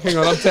 fuck, hang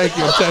on, I'm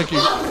tanking.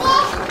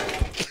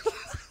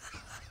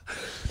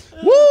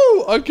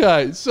 Woo!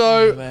 Okay,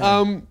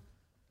 so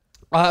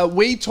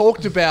we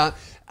talked about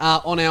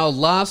on our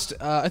last,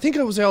 I think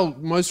it was our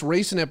most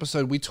recent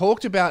episode, we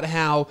talked about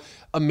how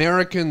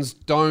Americans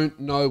don't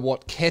know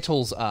what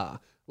kettles are.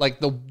 Like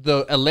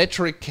the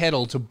electric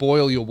kettle to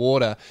boil your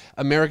water.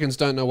 Americans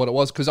don't know what it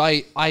was because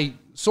I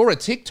saw a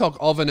TikTok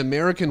of an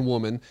American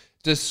woman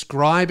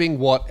describing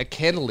what a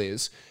kettle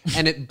is,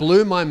 and it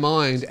blew my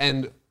mind,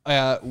 and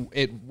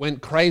it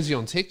went crazy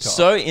on TikTok.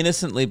 So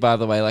innocently, by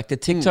the way, like the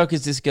TikTok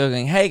is this girl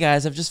going, hey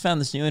guys, I've just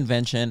found this new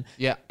invention.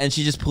 Yeah. And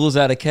she just pulls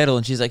out a kettle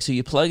and she's like, so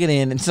you plug it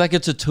in. And it's like a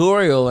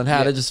tutorial on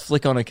how to just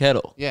flick on a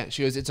kettle. Yeah,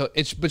 she goes,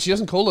 but she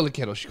doesn't call it a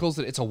kettle. She calls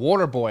it's a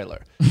water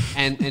boiler.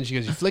 and she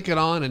goes, you flick it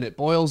on and it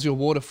boils your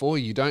water for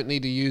you. You don't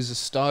need to use a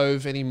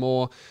stove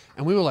anymore.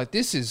 And we were like,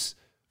 this is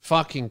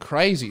fucking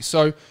crazy.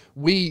 So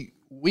we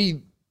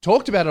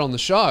talked about it on the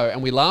show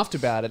and we laughed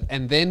about it,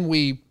 and then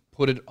we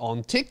put it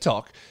on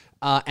TikTok.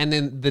 And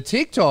then the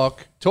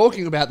TikTok,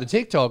 talking about the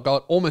TikTok,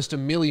 got almost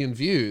 1 million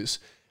views.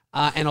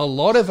 And a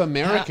lot of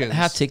Americans...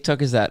 How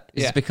TikTok is that?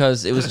 It's Yeah.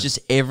 because it was just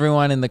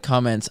everyone in the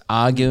comments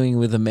arguing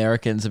with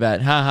Americans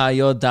about, haha,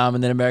 you're dumb.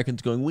 And then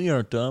Americans going, we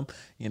aren't dumb.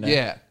 You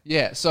know?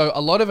 Yeah. So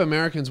a lot of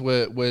Americans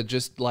were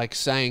just like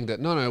saying that,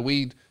 no,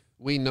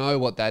 we know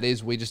what that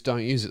is. We just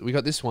don't use it. We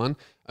got this one.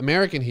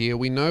 American here.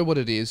 We know what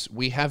it is.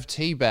 We have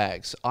tea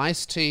bags.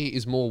 Iced tea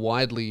is more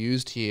widely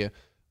used here.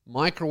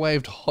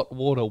 Microwaved hot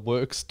water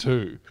works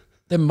too.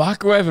 They're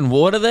microwaving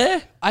water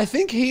there? I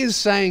think he is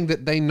saying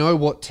that they know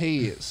what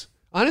tea is.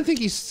 I don't think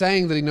he's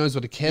saying that he knows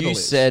what a kettle You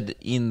is. said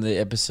in the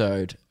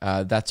episode,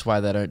 that's why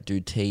they don't do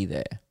tea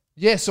there.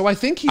 Yeah, so I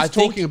think he's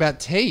talking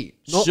about tea,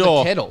 not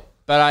the kettle.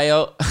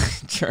 But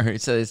true.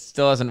 So it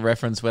still doesn't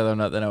reference whether or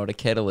not they know what a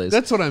kettle is.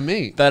 That's what I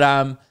mean.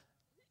 But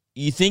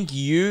you think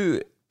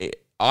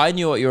I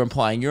knew what you're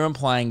implying. You're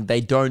implying they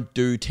don't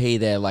do tea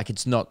there, like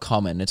it's not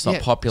common, it's not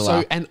Yeah,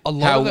 popular. so- and a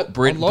lot of the- a lot of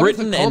the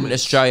Britain and comments-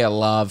 Australia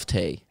love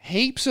tea.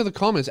 Heaps of the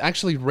comments,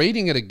 actually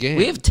reading it again.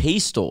 We have tea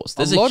stores.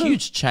 There's a lot of-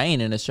 huge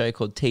chain in Australia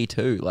called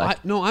T2. Like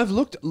I've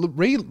looked,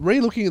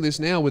 re-looking at this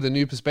now with a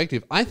new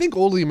perspective. I think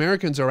all the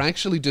Americans are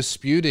actually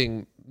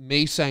disputing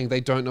me saying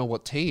they don't know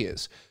what tea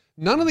is.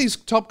 None of these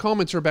top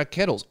comments are about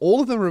kettles.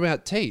 All of them are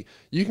about tea.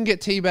 You can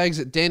get tea bags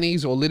at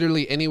Denny's or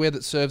literally anywhere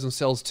that serves and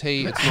sells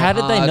tea. It's how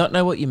did they hard. not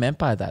know what you meant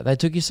by that? They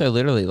took you so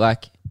literally.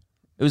 Like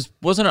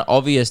wasn't it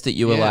obvious that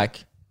you were Yeah.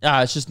 like,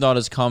 it's just not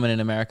as common in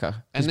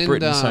America because And then,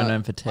 Britain's so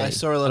known for tea. I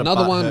saw a lot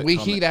Another of one, we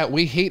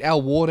butthurt heat our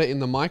water in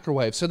the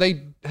microwave. So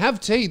they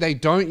have tea, they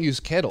don't use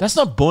kettles. That's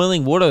not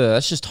boiling water though.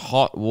 That's just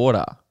hot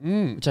water,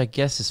 which I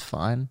guess is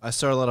fine. I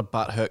saw a lot of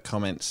butthurt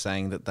comments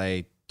saying that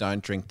they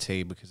don't drink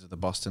tea because of the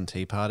Boston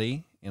Tea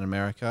Party in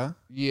America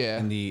Yeah.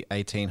 in the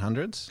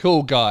 1800s.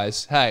 Cool,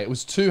 guys. Hey, it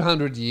was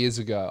 200 years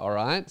ago, all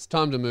right? It's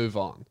time to move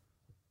on.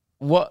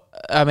 What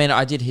I mean,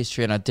 I did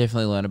history and I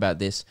definitely learned about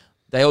this.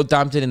 They all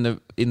dumped it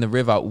in the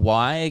river.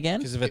 Why again?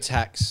 Because of a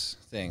tax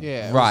thing.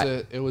 Yeah,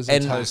 Right. It was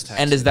And, a tax.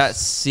 and does that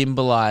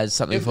symbolize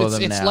something for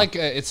them It's now? like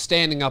it's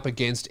standing up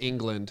against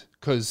England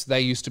because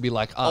they used to be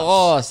like us.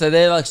 oh, so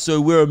they're like,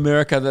 so we're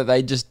America that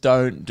they just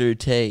don't do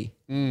tea.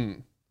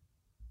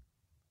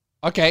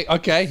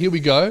 Okay, here we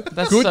go.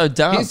 That's Good. so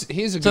dumb.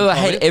 Here's a good so they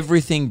comment. hate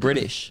everything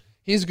British.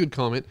 Here's a good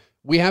comment.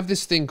 We have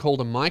this thing called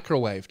a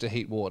microwave to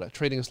heat water,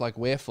 treating us like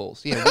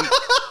werewolves. Yeah,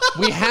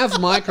 We have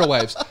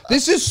microwaves.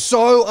 This is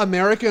so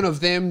American of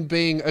them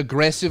being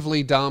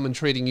aggressively dumb and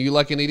treating you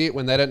like an idiot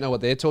when they don't know what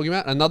they're talking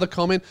about. Another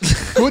comment.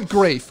 Good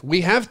grief.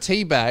 We have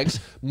tea bags.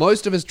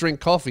 Most of us drink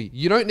coffee.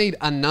 You don't need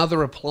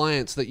another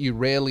appliance that you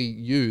rarely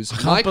use.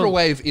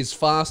 Microwave is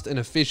fast and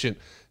efficient.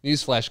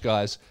 Newsflash,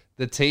 guys.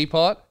 The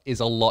teapot is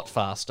a lot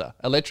faster.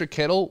 Electric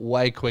kettle,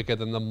 way quicker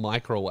than the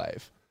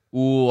microwave.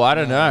 Ooh, I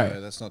don't know.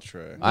 No, that's not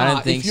true. I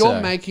don't think if you're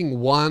so. making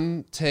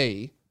one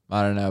tea,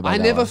 I don't know about I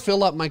that never one.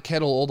 fill up my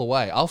kettle all the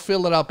way. I'll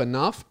fill it up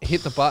enough,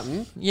 hit the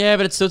button. Yeah,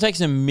 but it still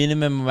takes a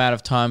minimum amount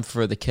of time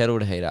for the kettle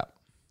to heat up.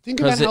 Think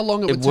about 'Cause how it-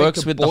 long it it would works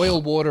take to with the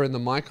boil water in the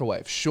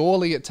microwave.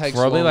 Surely it takes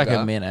Probably longer. like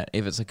a minute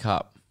if it's a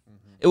cup.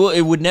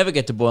 It would never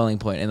get to boiling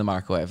point in the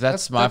microwave.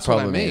 That's my what I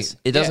problem mean. is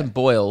it Yeah. doesn't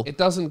boil, It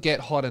doesn't get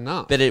hot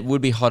enough. but it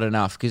would be hot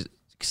enough because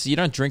you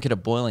don't drink at a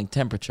boiling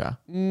temperature.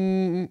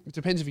 It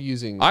depends if you're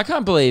using. I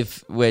can't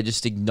believe we're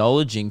just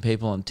acknowledging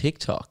people on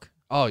TikTok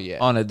Oh yeah,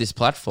 on this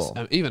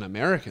platform. Even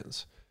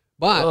Americans.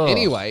 But Ugh.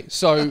 anyway,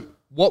 so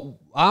what?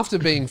 After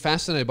being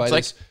fascinated by It's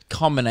like this,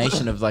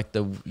 combination of like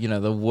the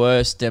the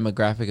worst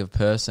demographic of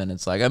person.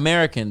 It's like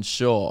Americans,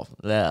 sure,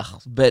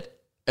 ugh. But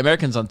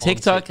Americans on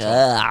TikTok,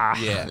 ugh.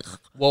 yeah.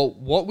 Well,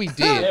 what we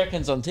did,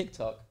 Americans on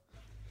TikTok.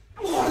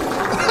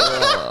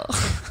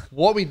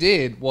 what we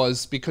did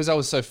was because I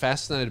was so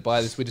fascinated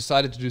by this, we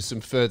decided to do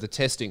some further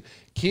testing.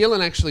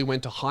 Keelan actually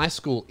went to high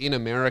school in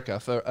America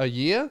for a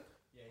year.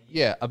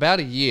 Yeah, about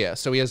a year.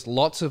 So he has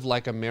lots of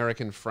like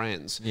American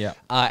friends. Yeah.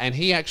 And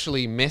he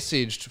actually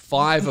messaged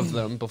 5 of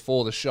them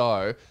before the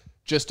show,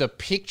 just a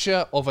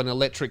picture of an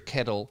electric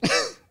kettle,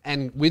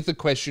 and with the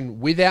question,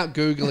 without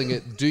Googling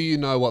it, do you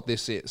know what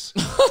this is?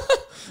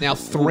 Now,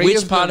 3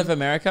 Which of part them, of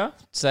America?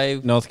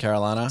 Say, North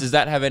Carolina. does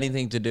that have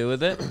anything to do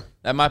with it?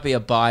 That might be a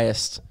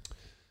biased.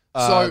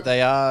 So-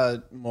 They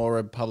are more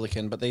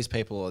Republican, but these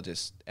people are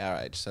just our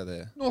age, so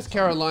they're... North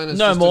Carolina's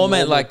No, just a more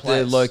meant normal like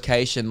place. the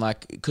location,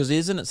 like because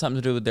isn't it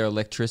something to do with their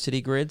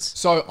electricity grids?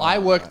 So I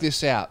worked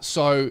this out.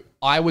 So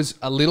I was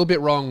a little bit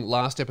wrong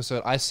last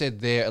episode. I said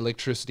their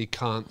electricity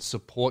can't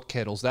support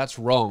kettles. That's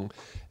wrong.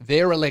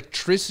 Their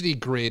electricity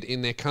grid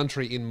in their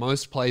country, in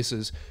most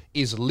places,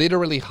 is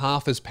literally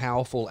half as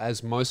powerful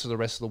as most of the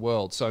rest of the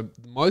world. So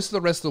most of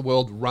the rest of the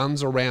world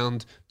runs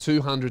around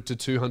 200 to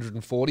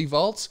 240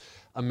 volts.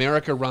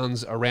 America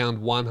runs around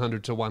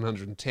 100 to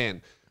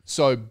 110.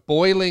 So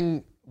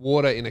boiling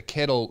water in a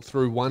kettle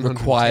through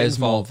 110 Requires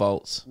more volt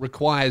volts.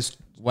 requires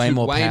Way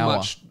more power.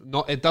 much.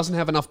 Not, it doesn't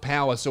have enough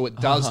power, so it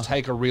does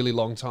take a really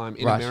long time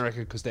in Right. America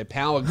because their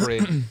power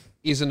grid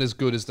isn't as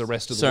good as the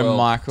rest of the So world,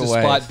 microwave.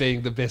 despite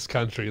being the best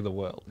country in the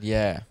world.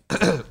 Yeah.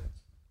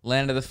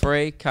 Land of the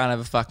free, can't have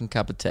a fucking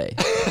cup of tea.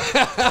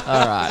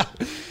 All right.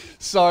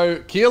 So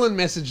Keelan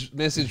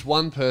messaged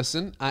one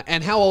person,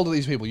 and how old are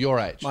these people? Your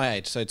age? My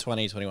age, so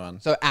 20, 21.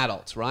 So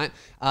adults, right?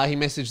 He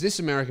messaged this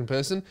American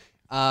person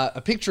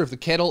a picture of the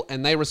kettle,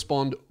 and they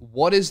respond,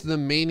 "What is the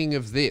meaning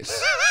of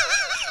this?"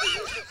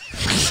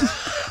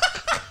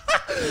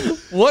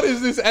 What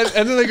is this? And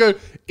then they go,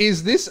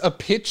 "Is this a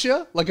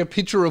pitcher? Like a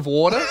pitcher of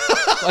water?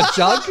 A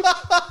jug?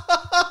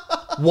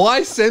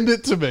 Why send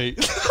it to me?"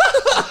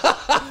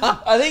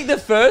 I think the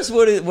first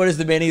what is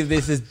the meaning of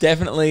this is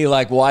definitely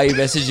like why are you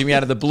messaging me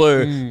out of the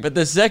blue. But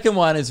the second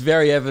one is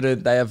very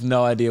evident they have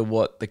no idea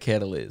what the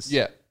kettle is.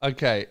 Yeah.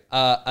 Okay.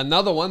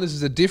 Another one. This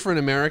is a different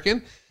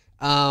American.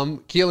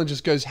 Keelan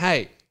just goes,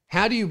 "Hey,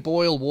 how do you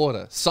boil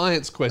water?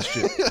 Science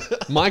question.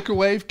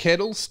 Microwave,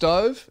 kettle,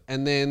 stove?"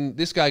 And then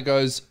this guy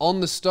goes, "On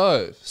the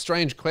stove."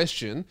 Strange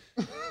question.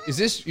 Is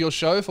this your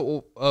show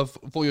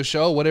for your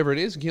show or whatever it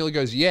is? And Keelan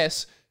goes,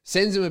 "Yes."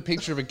 Sends him a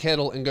picture of a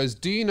kettle and goes,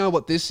 "Do you know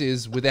what this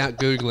is?" without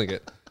Googling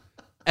it.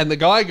 And the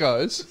guy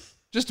goes,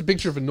 just a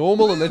picture of a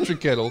normal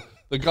electric kettle.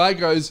 The guy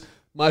goes,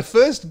 "My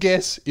first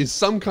guess is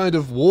some kind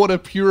of water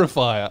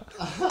purifier."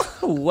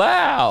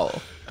 Wow.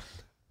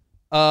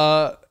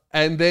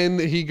 And then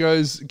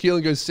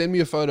Keelan goes, "Send me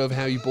a photo of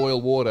how you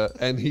boil water."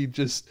 And he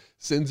just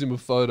sends him a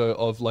photo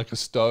of like a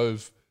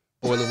stove,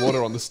 boiling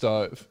water on the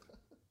stove.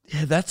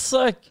 Yeah, that's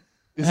like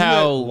Isn't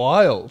how that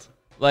wild?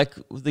 like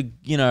the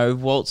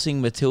waltzing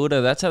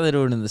Matilda. That's how they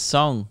do it in the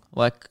song.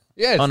 Like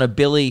Yeah, on a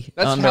billy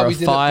That's under how we a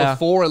did fire. it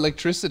before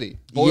electricity.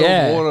 Boiled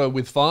Yeah. water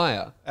with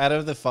fire. Out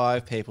of the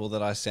 5 people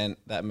that I sent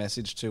that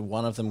message to,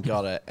 one of them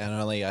got it, and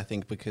only I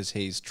think because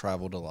he's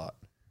traveled a lot.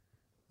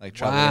 Like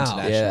traveled Wow.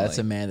 internationally. Yeah, that's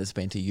a man that's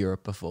been to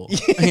Europe before.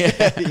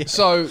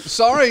 So,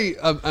 sorry,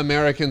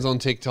 Americans on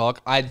TikTok.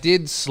 I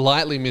did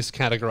slightly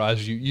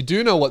miscategorize you. You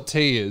do know what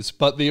tea is,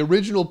 but the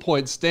original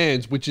point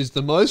stands, which is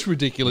the most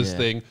ridiculous Yeah.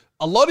 thing.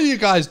 A lot of you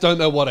guys don't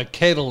know what a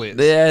kettle is.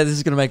 Yeah, this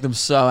is gonna make them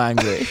so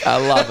angry. I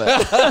love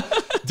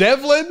it.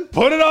 Devlin,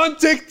 put it on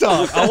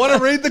TikTok. I want to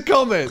read the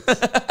comments.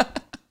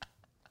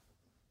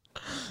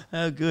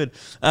 Oh, good.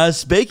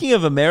 Speaking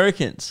of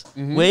Americans,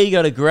 we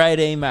got a great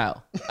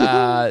email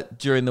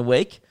during the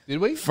week. Did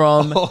we?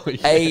 From Oh,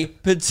 yeah. a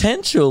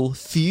potential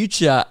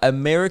future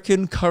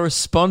American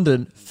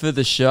correspondent for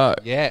the show.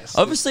 Yes.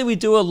 Obviously, we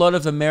do a lot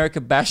of America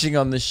bashing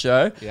on this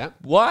show. Yeah.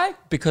 Why?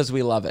 Because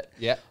we love it.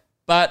 Yeah.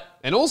 But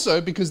And also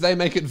because they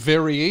make it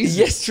very easy.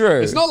 yes, true.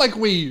 It's not like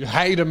we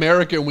hate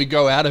America and we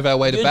go out of our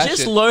way to They're bash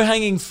just it. low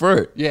hanging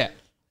fruit. Yeah.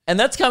 And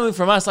that's coming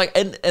from us. Like,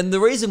 and the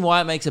reason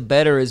why it makes it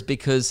better is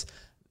because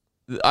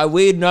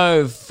we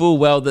know full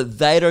well that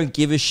they don't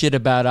give a shit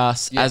about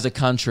us as a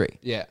country.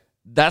 Yeah.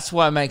 That's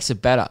why it makes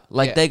it better.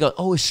 Like Yeah. they go,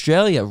 oh,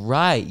 Australia,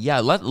 right? Yeah,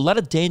 a lot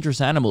of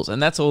dangerous animals,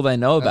 and that's all they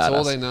know about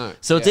all us. they know.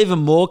 So it's Yeah. even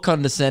more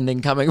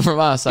condescending coming from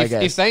us, I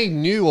guess. If they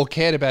knew or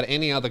cared about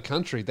any other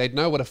country, they'd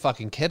know what a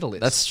fucking kettle is.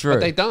 That's true. But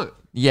they don't.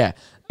 Yeah.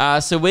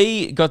 So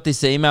we got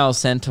this email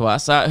sent to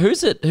us. Who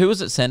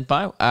was it sent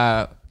by?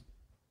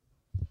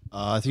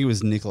 I think it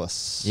was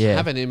Nicholas. Yeah. I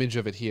have an image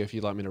of it here if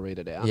you'd like me to read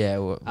it out. Yeah,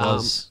 it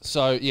was.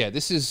 So yeah,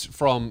 this is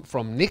from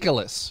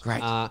Nicholas.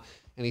 Great.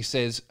 And he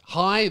says,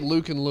 "Hi,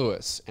 Luke and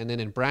Lewis," and then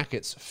in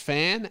brackets,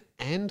 fan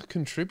and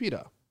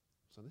contributor.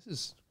 So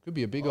this could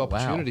be a big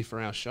opportunity for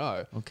our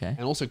show. Okay.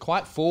 And also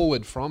quite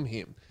forward from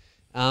him.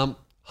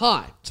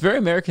 Hi. It's very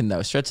American,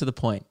 though, straight to the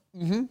point.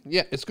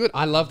 Yeah, it's good.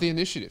 I love the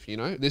initiative. You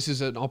know, this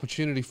is an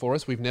opportunity for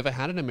us. We've never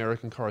had an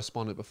American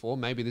correspondent before.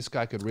 Maybe this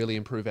guy could really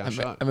improve our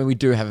show. I mean, we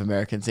do have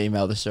Americans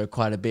email the show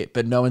quite a bit,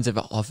 but no one's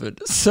ever offered.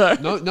 So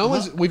No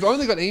one's. We've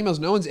only got emails.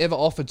 No one's ever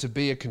offered to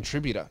be a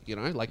contributor. You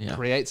know, like Yeah.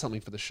 create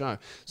something for the show.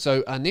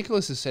 So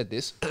Nicholas has said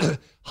this.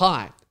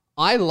 Hi,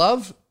 I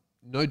love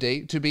No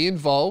D to be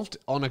involved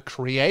on a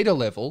creator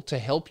level to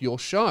help your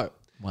show.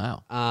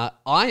 wow.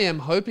 I am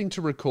hoping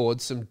to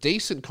record some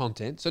decent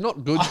content, so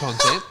not good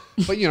content,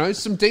 but you know,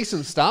 some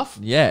decent stuff.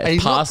 Yeah, And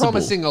he's passable. not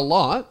promising a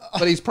lot,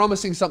 but he's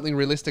promising something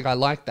realistic. I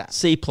like that.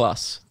 C+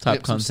 type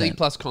Yep, some C content.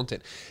 plus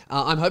content.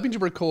 I'm hoping to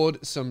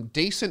record some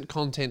decent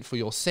content for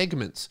your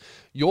segments.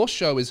 Your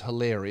show is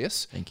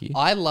hilarious. Thank you.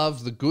 I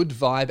love the good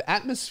vibe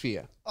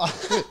atmosphere.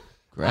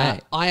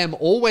 Great. I am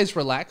always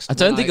relaxed. I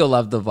don't when think you'll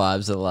love the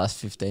vibes of the last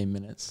 15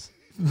 minutes.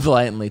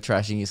 Blatantly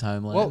trashing his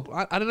homeland.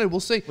 Well, I don't know. We'll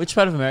see. Which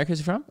part of America is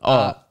he from? This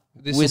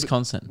will be-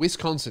 Wisconsin.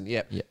 Wisconsin,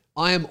 yep. Yep.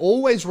 I am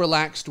always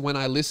relaxed when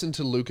I listen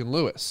to Luke and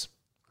Lewis.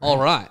 All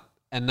right.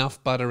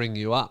 Enough buttering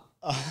you up.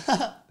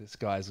 This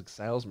guy's a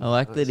salesman. I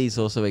like that he's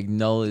also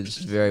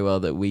acknowledged very well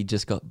that we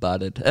just got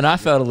buttered. And I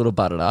felt a little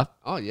buttered up.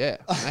 Oh, yeah.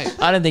 Hey,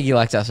 I don't think he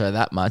likes us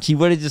that much. He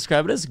would have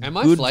described it as am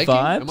I good flaking?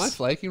 vibes. Am I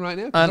flaking right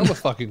now? 'Cause I'm a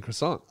fucking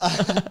croissant.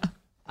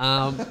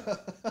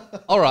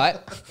 All right.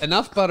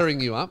 Enough buttering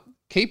you up.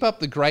 Keep up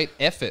the great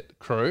effort,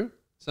 crew.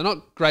 So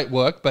not great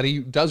work, but he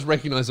does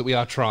recognize that we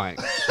are trying.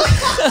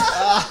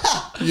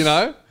 You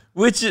know?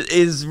 Which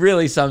is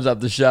really sums up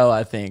the show,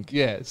 I think.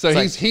 Yeah. So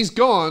he's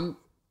gone,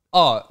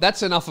 oh,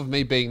 that's enough of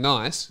me being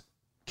nice.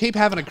 Keep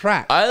having a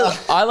crack.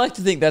 I like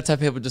to think that's how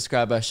people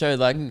describe our show.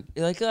 Like,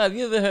 you're like, oh, have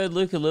you ever heard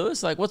Luke and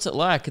Lewis? Like, what's it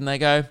like? And they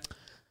go,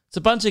 it's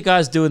a bunch of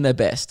guys doing their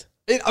best.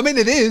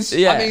 It is.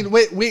 Yeah. I mean,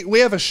 we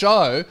have a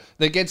show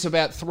that gets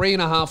about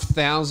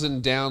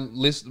 3,500 down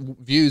list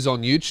views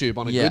on YouTube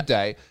on a Yeah. good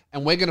day,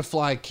 and we're going to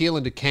fly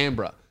Keelan to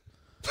Canberra.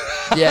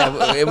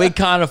 Yeah, we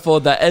can't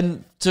afford that.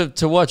 And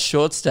to watch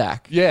Short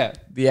Stack. Yeah.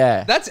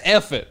 Yeah. That's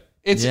effort.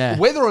 It's Yeah.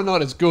 whether or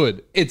not it's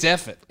good, it's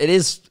effort. It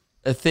is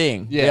a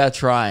thing. We Yeah. are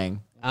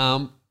trying.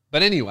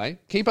 But anyway,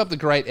 keep up the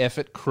great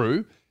effort,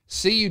 crew.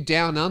 See you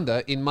down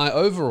under in my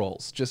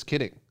overalls. Just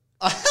kidding.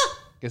 I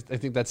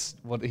think that's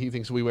what he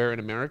thinks we wear in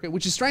America,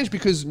 which is strange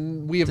because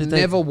we have Did they-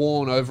 never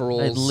worn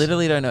overalls. They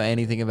literally don't know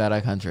anything about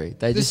our country.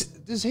 They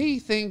just Does he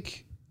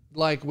think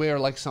like we're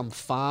like some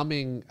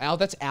farming? Oh,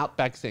 that's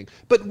outback thing.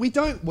 But we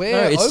don't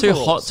wear. no, it's too hot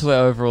overalls. to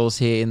wear overalls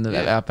here in the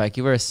Yeah. outback.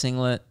 You wear a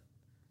singlet.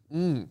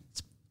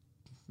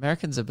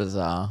 Americans are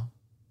bizarre.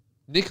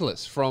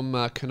 Nicholas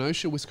from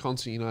Kenosha,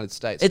 Wisconsin, United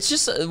States. It's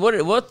just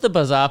what the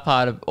bizarre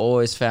part I've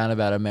always found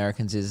about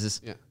Americans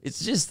is Yeah.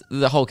 it's just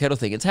the whole kettle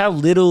thing. It's how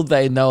little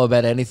they know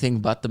about anything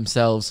but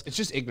themselves. It's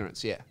just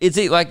ignorance. Yeah. It's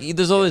like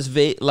there's always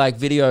like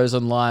videos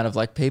online of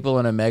like people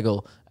in a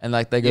Omegle and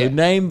like they go Yeah.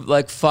 name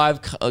like 5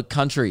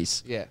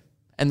 countries Yeah.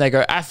 and they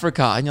go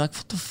Africa and you're like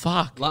what the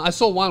fuck? I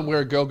saw one where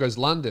a girl goes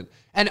London.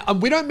 And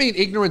we don't mean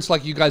ignorance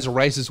like you guys are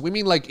racist. We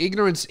mean like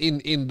ignorance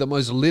in the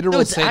most literal No,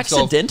 it's sense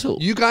accidental.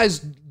 of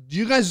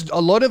you guys, a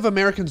lot of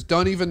Americans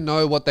don't even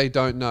know what they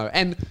don't know.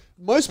 And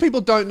most people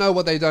don't know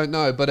what they don't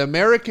know, but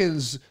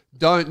Americans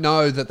don't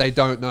know that they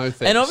don't know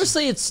things. And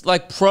obviously it's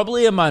like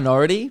probably a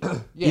minority.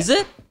 Is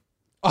it?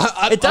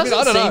 It doesn't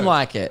I don't seem know.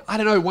 like it. I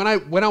don't know.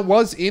 When I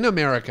was in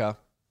America,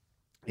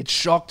 it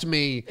shocked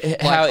me.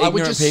 How I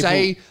would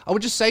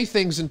ignorant just say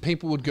things and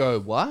people would go,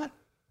 "What?"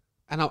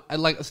 And I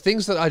like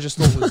things that I just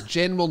thought was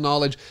general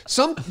knowledge.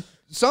 Some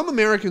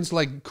Americans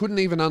like couldn't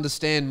even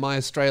understand my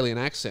Australian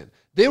accent.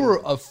 There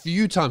were a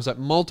few times, like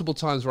multiple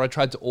times, where I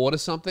tried to order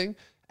something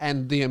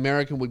and the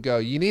American would go,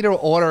 "You need to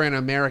order an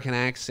American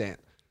accent."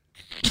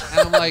 And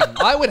I'm like,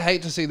 I would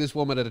hate to see this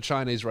woman at a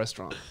Chinese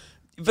restaurant.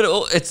 But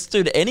it's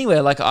dude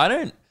anywhere. Like I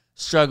don't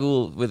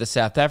struggle with a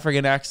South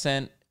African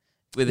accent,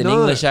 with an No.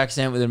 English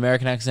accent, with an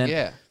American accent.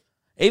 Yeah.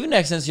 Even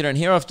accents you don't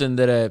hear often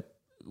that are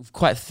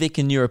quite thick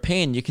and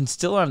European, you can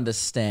still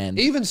understand.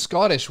 Even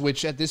Scottish,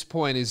 which at this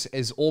point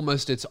is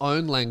almost its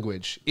own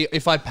language.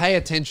 If I pay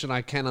attention,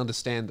 I can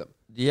understand them.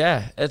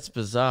 Yeah, it's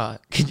bizarre.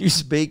 Can you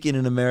speak in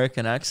an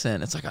American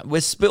accent? It's like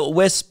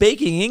we're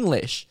speaking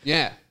English.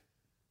 Yeah.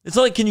 It's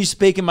not like, can you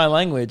speak in my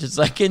language? It's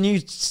like, can you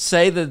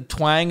say the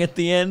twang at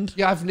the end?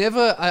 Yeah, I've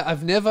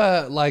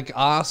never like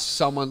asked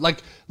someone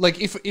like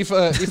if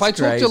I talk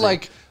crazy. to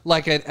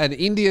like an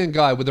Indian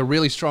guy with a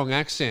really strong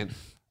accent,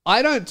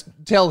 I don't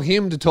tell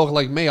him to talk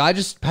like me. I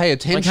just pay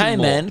attention. Like, hey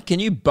more. man, can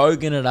you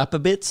bogan it up a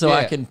bit so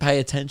I Yeah. can pay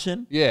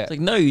attention? Yeah. It's like,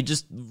 no, you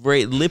just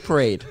lip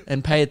read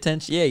and pay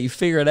attention. Yeah, you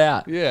figure it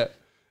out. Yeah.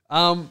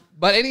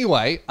 But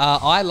anyway,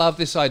 I love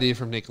this idea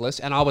from Nicholas,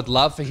 and I would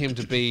love for him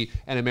to be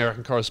an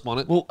American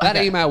correspondent. Well, that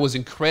okay. email was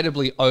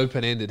incredibly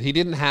open-ended. He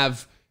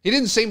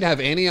didn't seem to have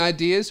any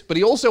ideas, but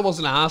he also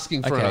wasn't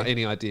asking for Okay.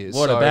 any ideas.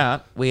 What So-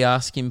 about we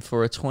ask him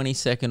for a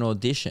 20-second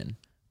audition?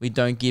 We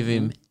don't give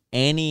him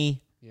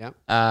any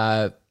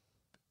Yeah.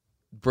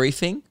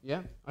 briefing.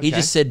 Yeah. He okay.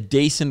 just said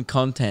decent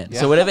content. Yeah.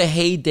 So whatever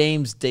he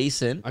deems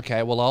decent,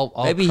 Okay, well,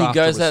 I'll maybe he craft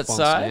goes a response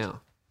outside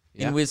now.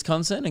 Yeah. in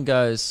Wisconsin and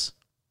goes,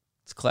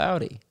 it's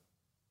cloudy.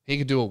 He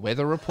could do a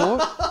weather report.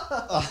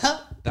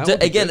 That So would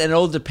be again, good. it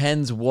all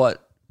depends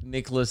what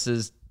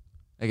Nicholas's,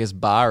 I guess,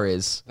 bar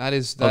is.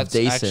 that's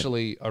decent.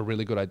 actually a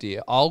really good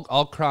idea.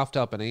 I'll craft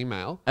up an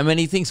email. I mean,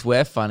 he thinks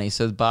we're funny,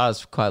 so the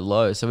bar's quite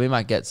low. So we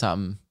might get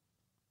something.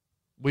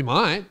 We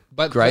might,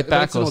 but Great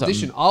but it's back an or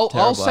audition. something I'll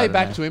terrible, I say don't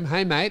back know. to him,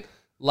 hey mate,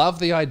 love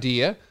the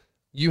idea.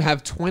 You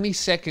have 20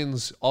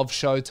 seconds of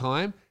show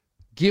time.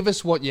 Give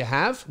us what you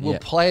have. We'll Yeah.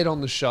 play it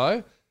on the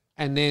show,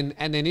 and then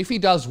if he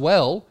does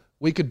well,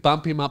 we could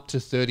bump him up to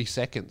 30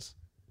 seconds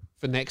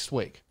for next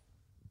week.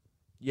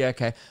 Yeah,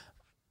 okay.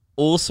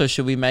 Also,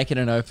 should we make it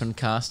an open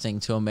casting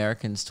to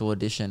Americans to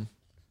audition?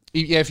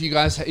 Yeah, if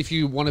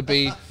you want to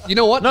be, you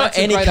know what? Not That's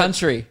a any great-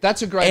 country.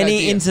 That's a great Any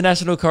idea.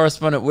 international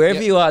correspondent, wherever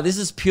Yeah. you are. This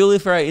is purely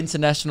for our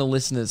international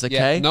listeners,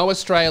 okay? Yeah, no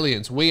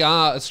Australians. We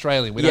are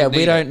Australian. We yeah, don't need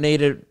we it. don't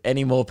need it,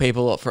 any more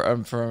people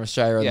from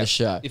Australia on Yeah. the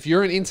show. If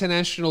you're an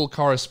international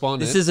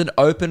correspondent, This is an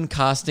open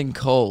casting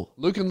call.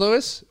 Luke and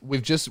Lewis,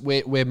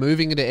 we're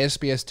moving into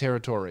SBS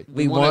territory.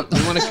 We we want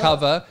to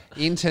cover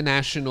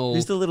international.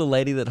 Who's the little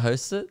lady that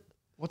hosts it?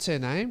 What's her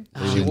name?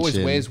 Lee She always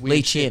Chin. wears Lee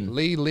weird Chin. shit.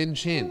 Lee Lin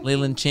Chin.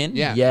 Leland Chin?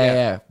 Yeah, Yeah, yeah.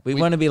 yeah. We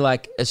want to be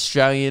like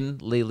Australian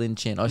Leland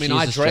Chin. Oh, I mean, she's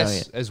I dress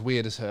Australian. as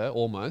weird as her,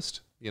 almost.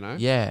 You know.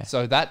 Yeah.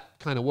 So that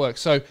kind of works.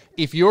 So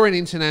if you're an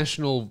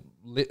international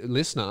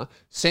listener,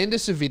 send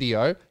us a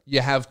video.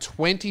 You have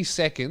 20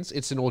 seconds.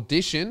 It's an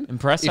audition.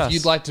 Impress if us.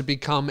 you'd like to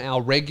become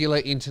our regular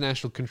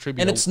international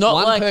contributor. And it's not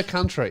one like per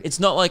country. It's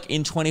not like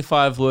in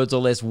 25 words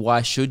or less.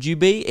 Why should you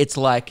be? It's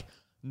like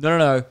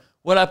no.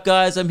 What up,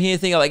 guys? I'm here.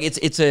 Thinking like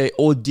it's a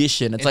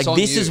audition. It's It's like on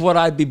this you. is what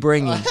I'd be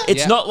bringing.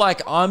 It's Yeah. not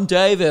like I'm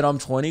David. I'm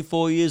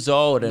 24 years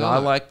old and No. I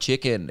like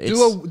chicken. It's,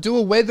 Do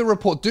a weather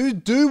report.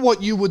 Do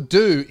what you would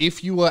do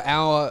if you were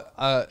our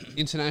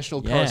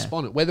international Yeah.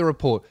 correspondent. Weather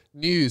report,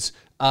 news,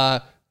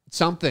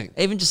 something.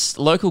 even just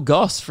local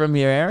goss from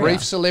your area.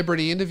 Brief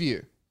celebrity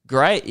interview.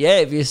 Great. Yeah.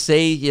 If you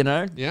see,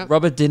 Yeah.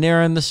 Robert De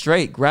Niro in the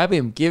street, grab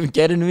him, get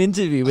him an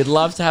interview. We'd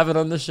love to have it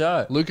on the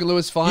show.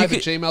 LukeandLewis5 You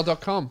at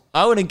gmail.com.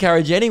 I would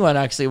encourage anyone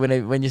actually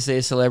when you see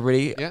a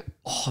celebrity. Yeah.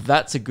 Oh,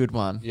 that's a good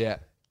one. Yeah.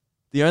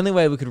 The only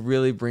way we could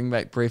really bring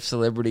back brief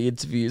celebrity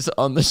interviews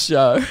on the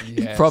show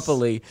Yes.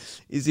 properly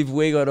is if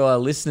we got our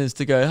listeners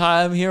to go,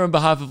 "Hi, I'm here on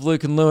behalf of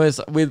Luke and Lewis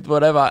with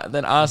whatever,"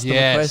 then ask them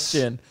a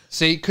question.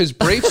 See, because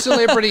brief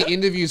celebrity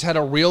interviews had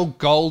a real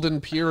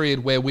golden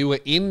period where we were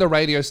in the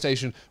radio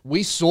station.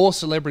 We saw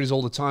celebrities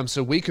all the time,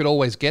 so we could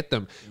always get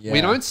them. We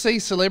Yeah. don't see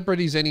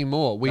celebrities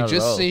anymore. We Not at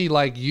just all. see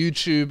like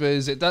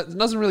YouTubers. It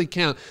doesn't really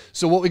count.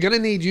 So what we're going to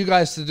need you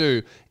guys to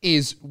do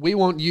is we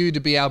want you to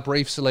be our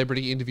brief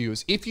celebrity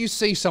interviewers. If you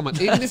see someone,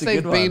 even That's if a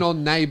they've good been one.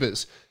 on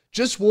Neighbours,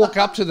 just walk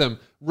up to them,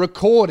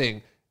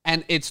 recording,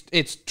 and it's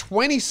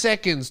 20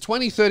 seconds,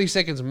 20, 30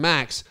 seconds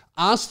max.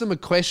 Ask them a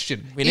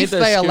question. We need If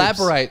those they scoops.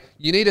 elaborate,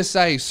 you need to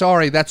say,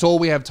 sorry, that's all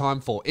we have time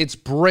for. It's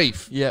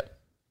brief. Yep.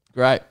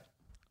 Great.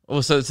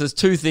 Also, there's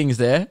two things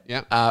there.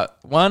 Yeah.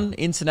 One,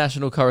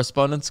 international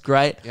correspondence,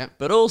 great. Yeah.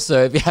 But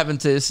also, if you happen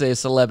to see a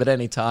celeb at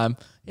any time,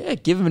 yeah,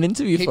 give them an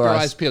interview Keep for your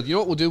us. eyes peeled. You know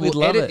what we'll do? We'd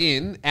We'll love edit it.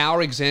 in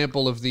our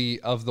example of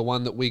the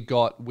one that we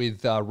got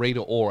with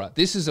Rita Ora.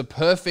 This is a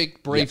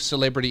perfect brief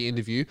celebrity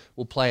interview.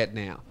 We'll play it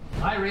now.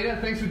 Hi Rita,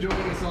 thanks for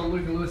joining us on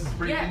Luke and Lewis's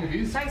brief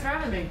interviews. Thanks for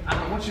having me.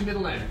 What's your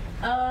middle name?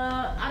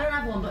 I don't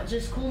have one, but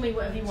just call me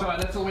whatever you want. Sorry,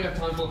 that's all we have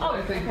time for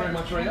today. Thank you very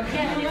much, Rita.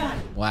 Yeah.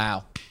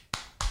 Wow.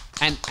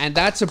 And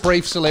that's a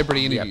brief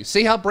celebrity interview. Yep.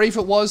 See how brief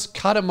it was?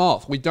 Cut him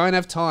off. We don't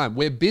have time.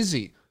 We're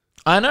busy.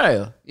 I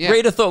know. Yeah.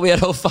 Rita thought we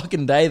had all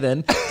fucking day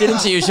then, didn't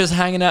she? She was just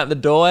hanging out the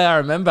doorway, I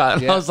remember.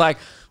 And Yeah. I was like,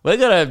 we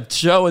got a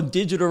show on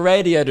digital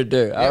radio to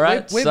do, all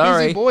right? We're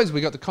Sorry. busy boys.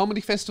 We got the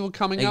comedy festival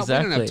coming up. We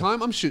don't have Exactly.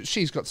 time. I'm sure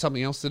she's got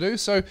something else to do.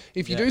 So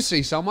if you do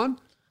see someone,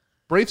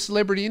 brief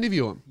celebrity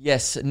interview them.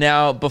 Yes.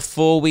 Now,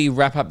 before we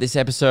wrap up this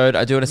episode,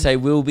 I do want to say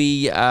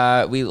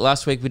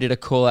last week we did a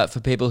call out for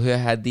people who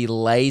had the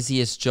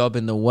laziest job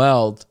in the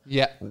world.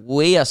 Yeah.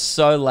 We are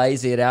so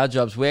lazy at our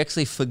jobs. We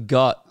actually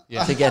forgot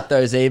to get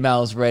those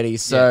emails ready.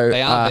 So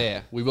they are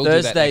there. We will do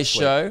that Thursday's next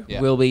week. show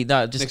Yeah. will be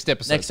Next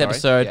episode,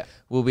 sorry. Yeah.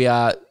 we'll be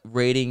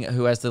reading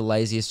who has the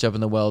laziest job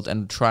in the world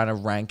and trying to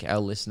rank our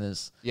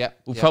listeners. Yeah.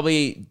 We'll yeah.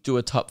 probably do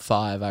a top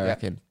 5, I Yeah.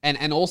 reckon.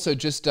 And also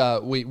just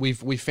we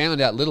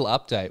found out, little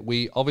update.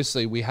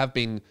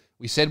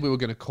 We said we were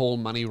going to call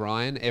Money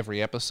Ryan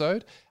every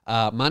episode.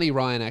 Money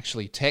Ryan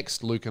actually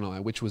texted Luke and I,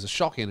 which was a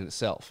shock in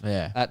itself.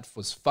 Yeah. That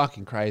was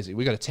fucking crazy.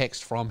 We got a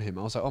text from him.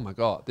 I was like, oh my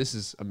God, this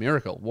is a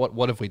miracle.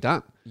 What have we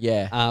done?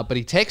 Yeah. But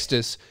he texted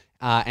us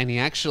and he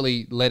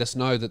actually let us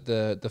know that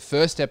the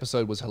first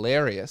episode was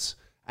hilarious.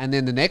 And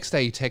then the next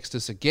day he texted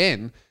us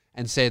again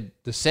and said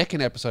the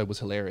second episode was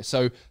hilarious.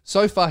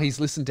 So far he's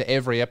listened to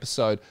every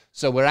episode.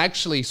 So we're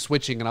actually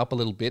switching it up a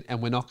little bit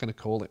and we're not going to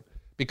call him.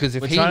 Because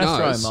if We're he trying knows,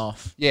 to throw him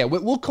off. Yeah,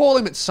 we'll call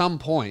him at some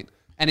point.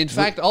 And in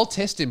fact, I'll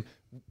test him.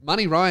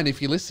 Money Ryan, if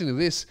you're listening to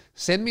this,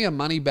 send me a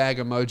money bag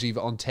emoji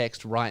on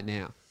text right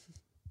now,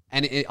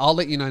 and I'll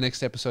let you know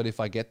next episode if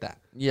I get that.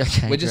 Yeah,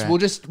 okay, we're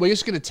just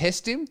going to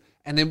test him,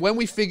 and then when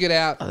we figure it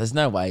out, There's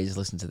no way he's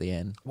listened to the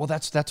end. well,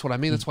 that's what I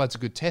mean. That's why it's a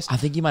good test. I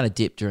think he might have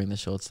dipped during the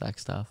short stack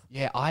stuff.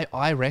 Yeah, I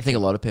I reckon. think a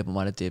lot of people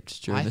might have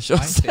dipped during I- the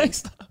short I stack think-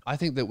 stuff. I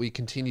think that we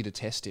continue to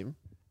test him,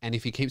 and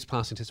if he keeps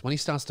passing tests, when he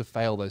starts to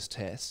fail those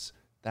tests,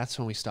 that's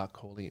when we start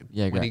calling him.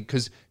 Yeah, great.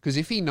 Because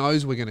if he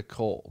knows we're going to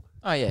call,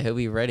 Oh yeah, he'll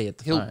be ready at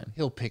the phone.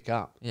 he'll pick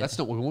up. Yeah. That's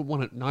not what we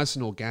want. It nice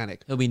and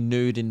organic. He'll be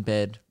nude in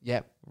bed.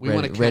 Yeah, we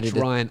Ready- want to ready catch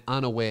to- Ryan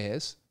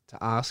unawares to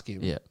ask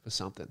him Yeah. for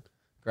something.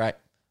 Great.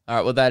 All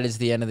right, well, that is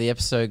the end of the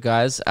episode,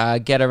 guys.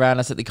 Get around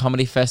us at the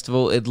Comedy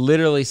Festival. It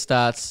literally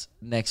starts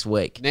next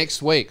week.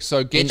 Next week,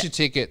 so get your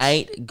tickets.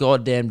 8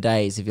 goddamn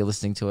days if you're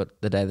listening to it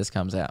the day this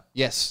comes out.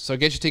 Yes, so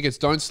get your tickets.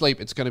 Don't sleep.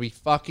 It's going to be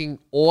fucking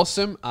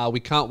awesome. We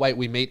can't wait.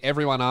 We meet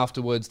everyone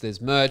afterwards. There's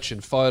merch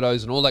and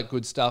photos and all that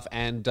good stuff.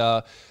 And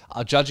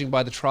judging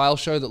by the trial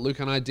show that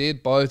Luke and I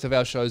did, both of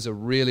our shows are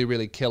really,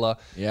 really killer.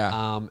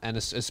 Yeah. And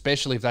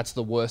especially if that's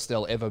the worst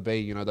they'll ever be.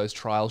 You know, those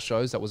trial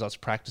shows, that was us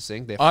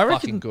practicing. They're I fucking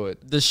reckon good.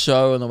 the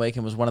show on the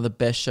weekend was one of the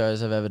best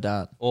shows I've ever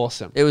done.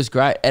 Awesome. It was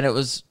great, and it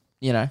was,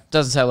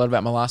 doesn't say a lot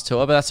about my last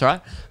tour, but that's all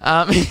right.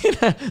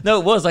 No,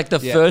 it was like the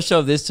first show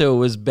of this tour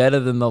was better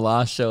than the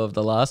last show of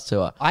the last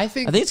tour. I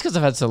think it's because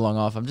I've had so long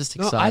off. I'm just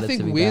excited. I think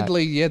to be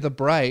weirdly, back. yeah, the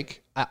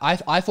break.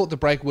 I thought the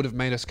break would have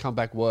made us come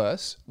back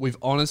worse. We've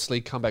honestly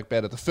come back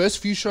better. The first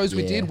few shows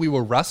we did, we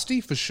were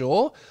rusty for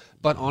sure.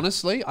 But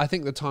honestly, I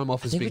think the time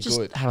off has I think been we just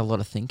good. had a lot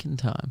of thinking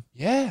time.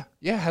 Yeah,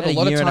 had Had a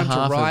lot of year and time a half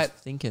to of write,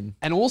 thinking.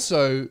 and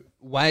also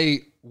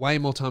way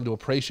more time to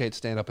appreciate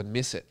stand up and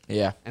miss it.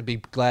 Yeah. and be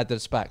glad that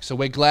it's back. So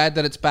we're glad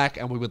that it's back,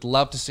 and we would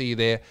love to see you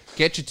there.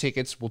 Get your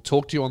tickets. We'll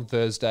talk to you on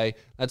Thursday.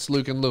 That's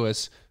Luke and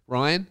Lewis.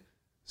 Ryan,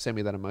 send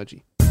me that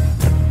emoji.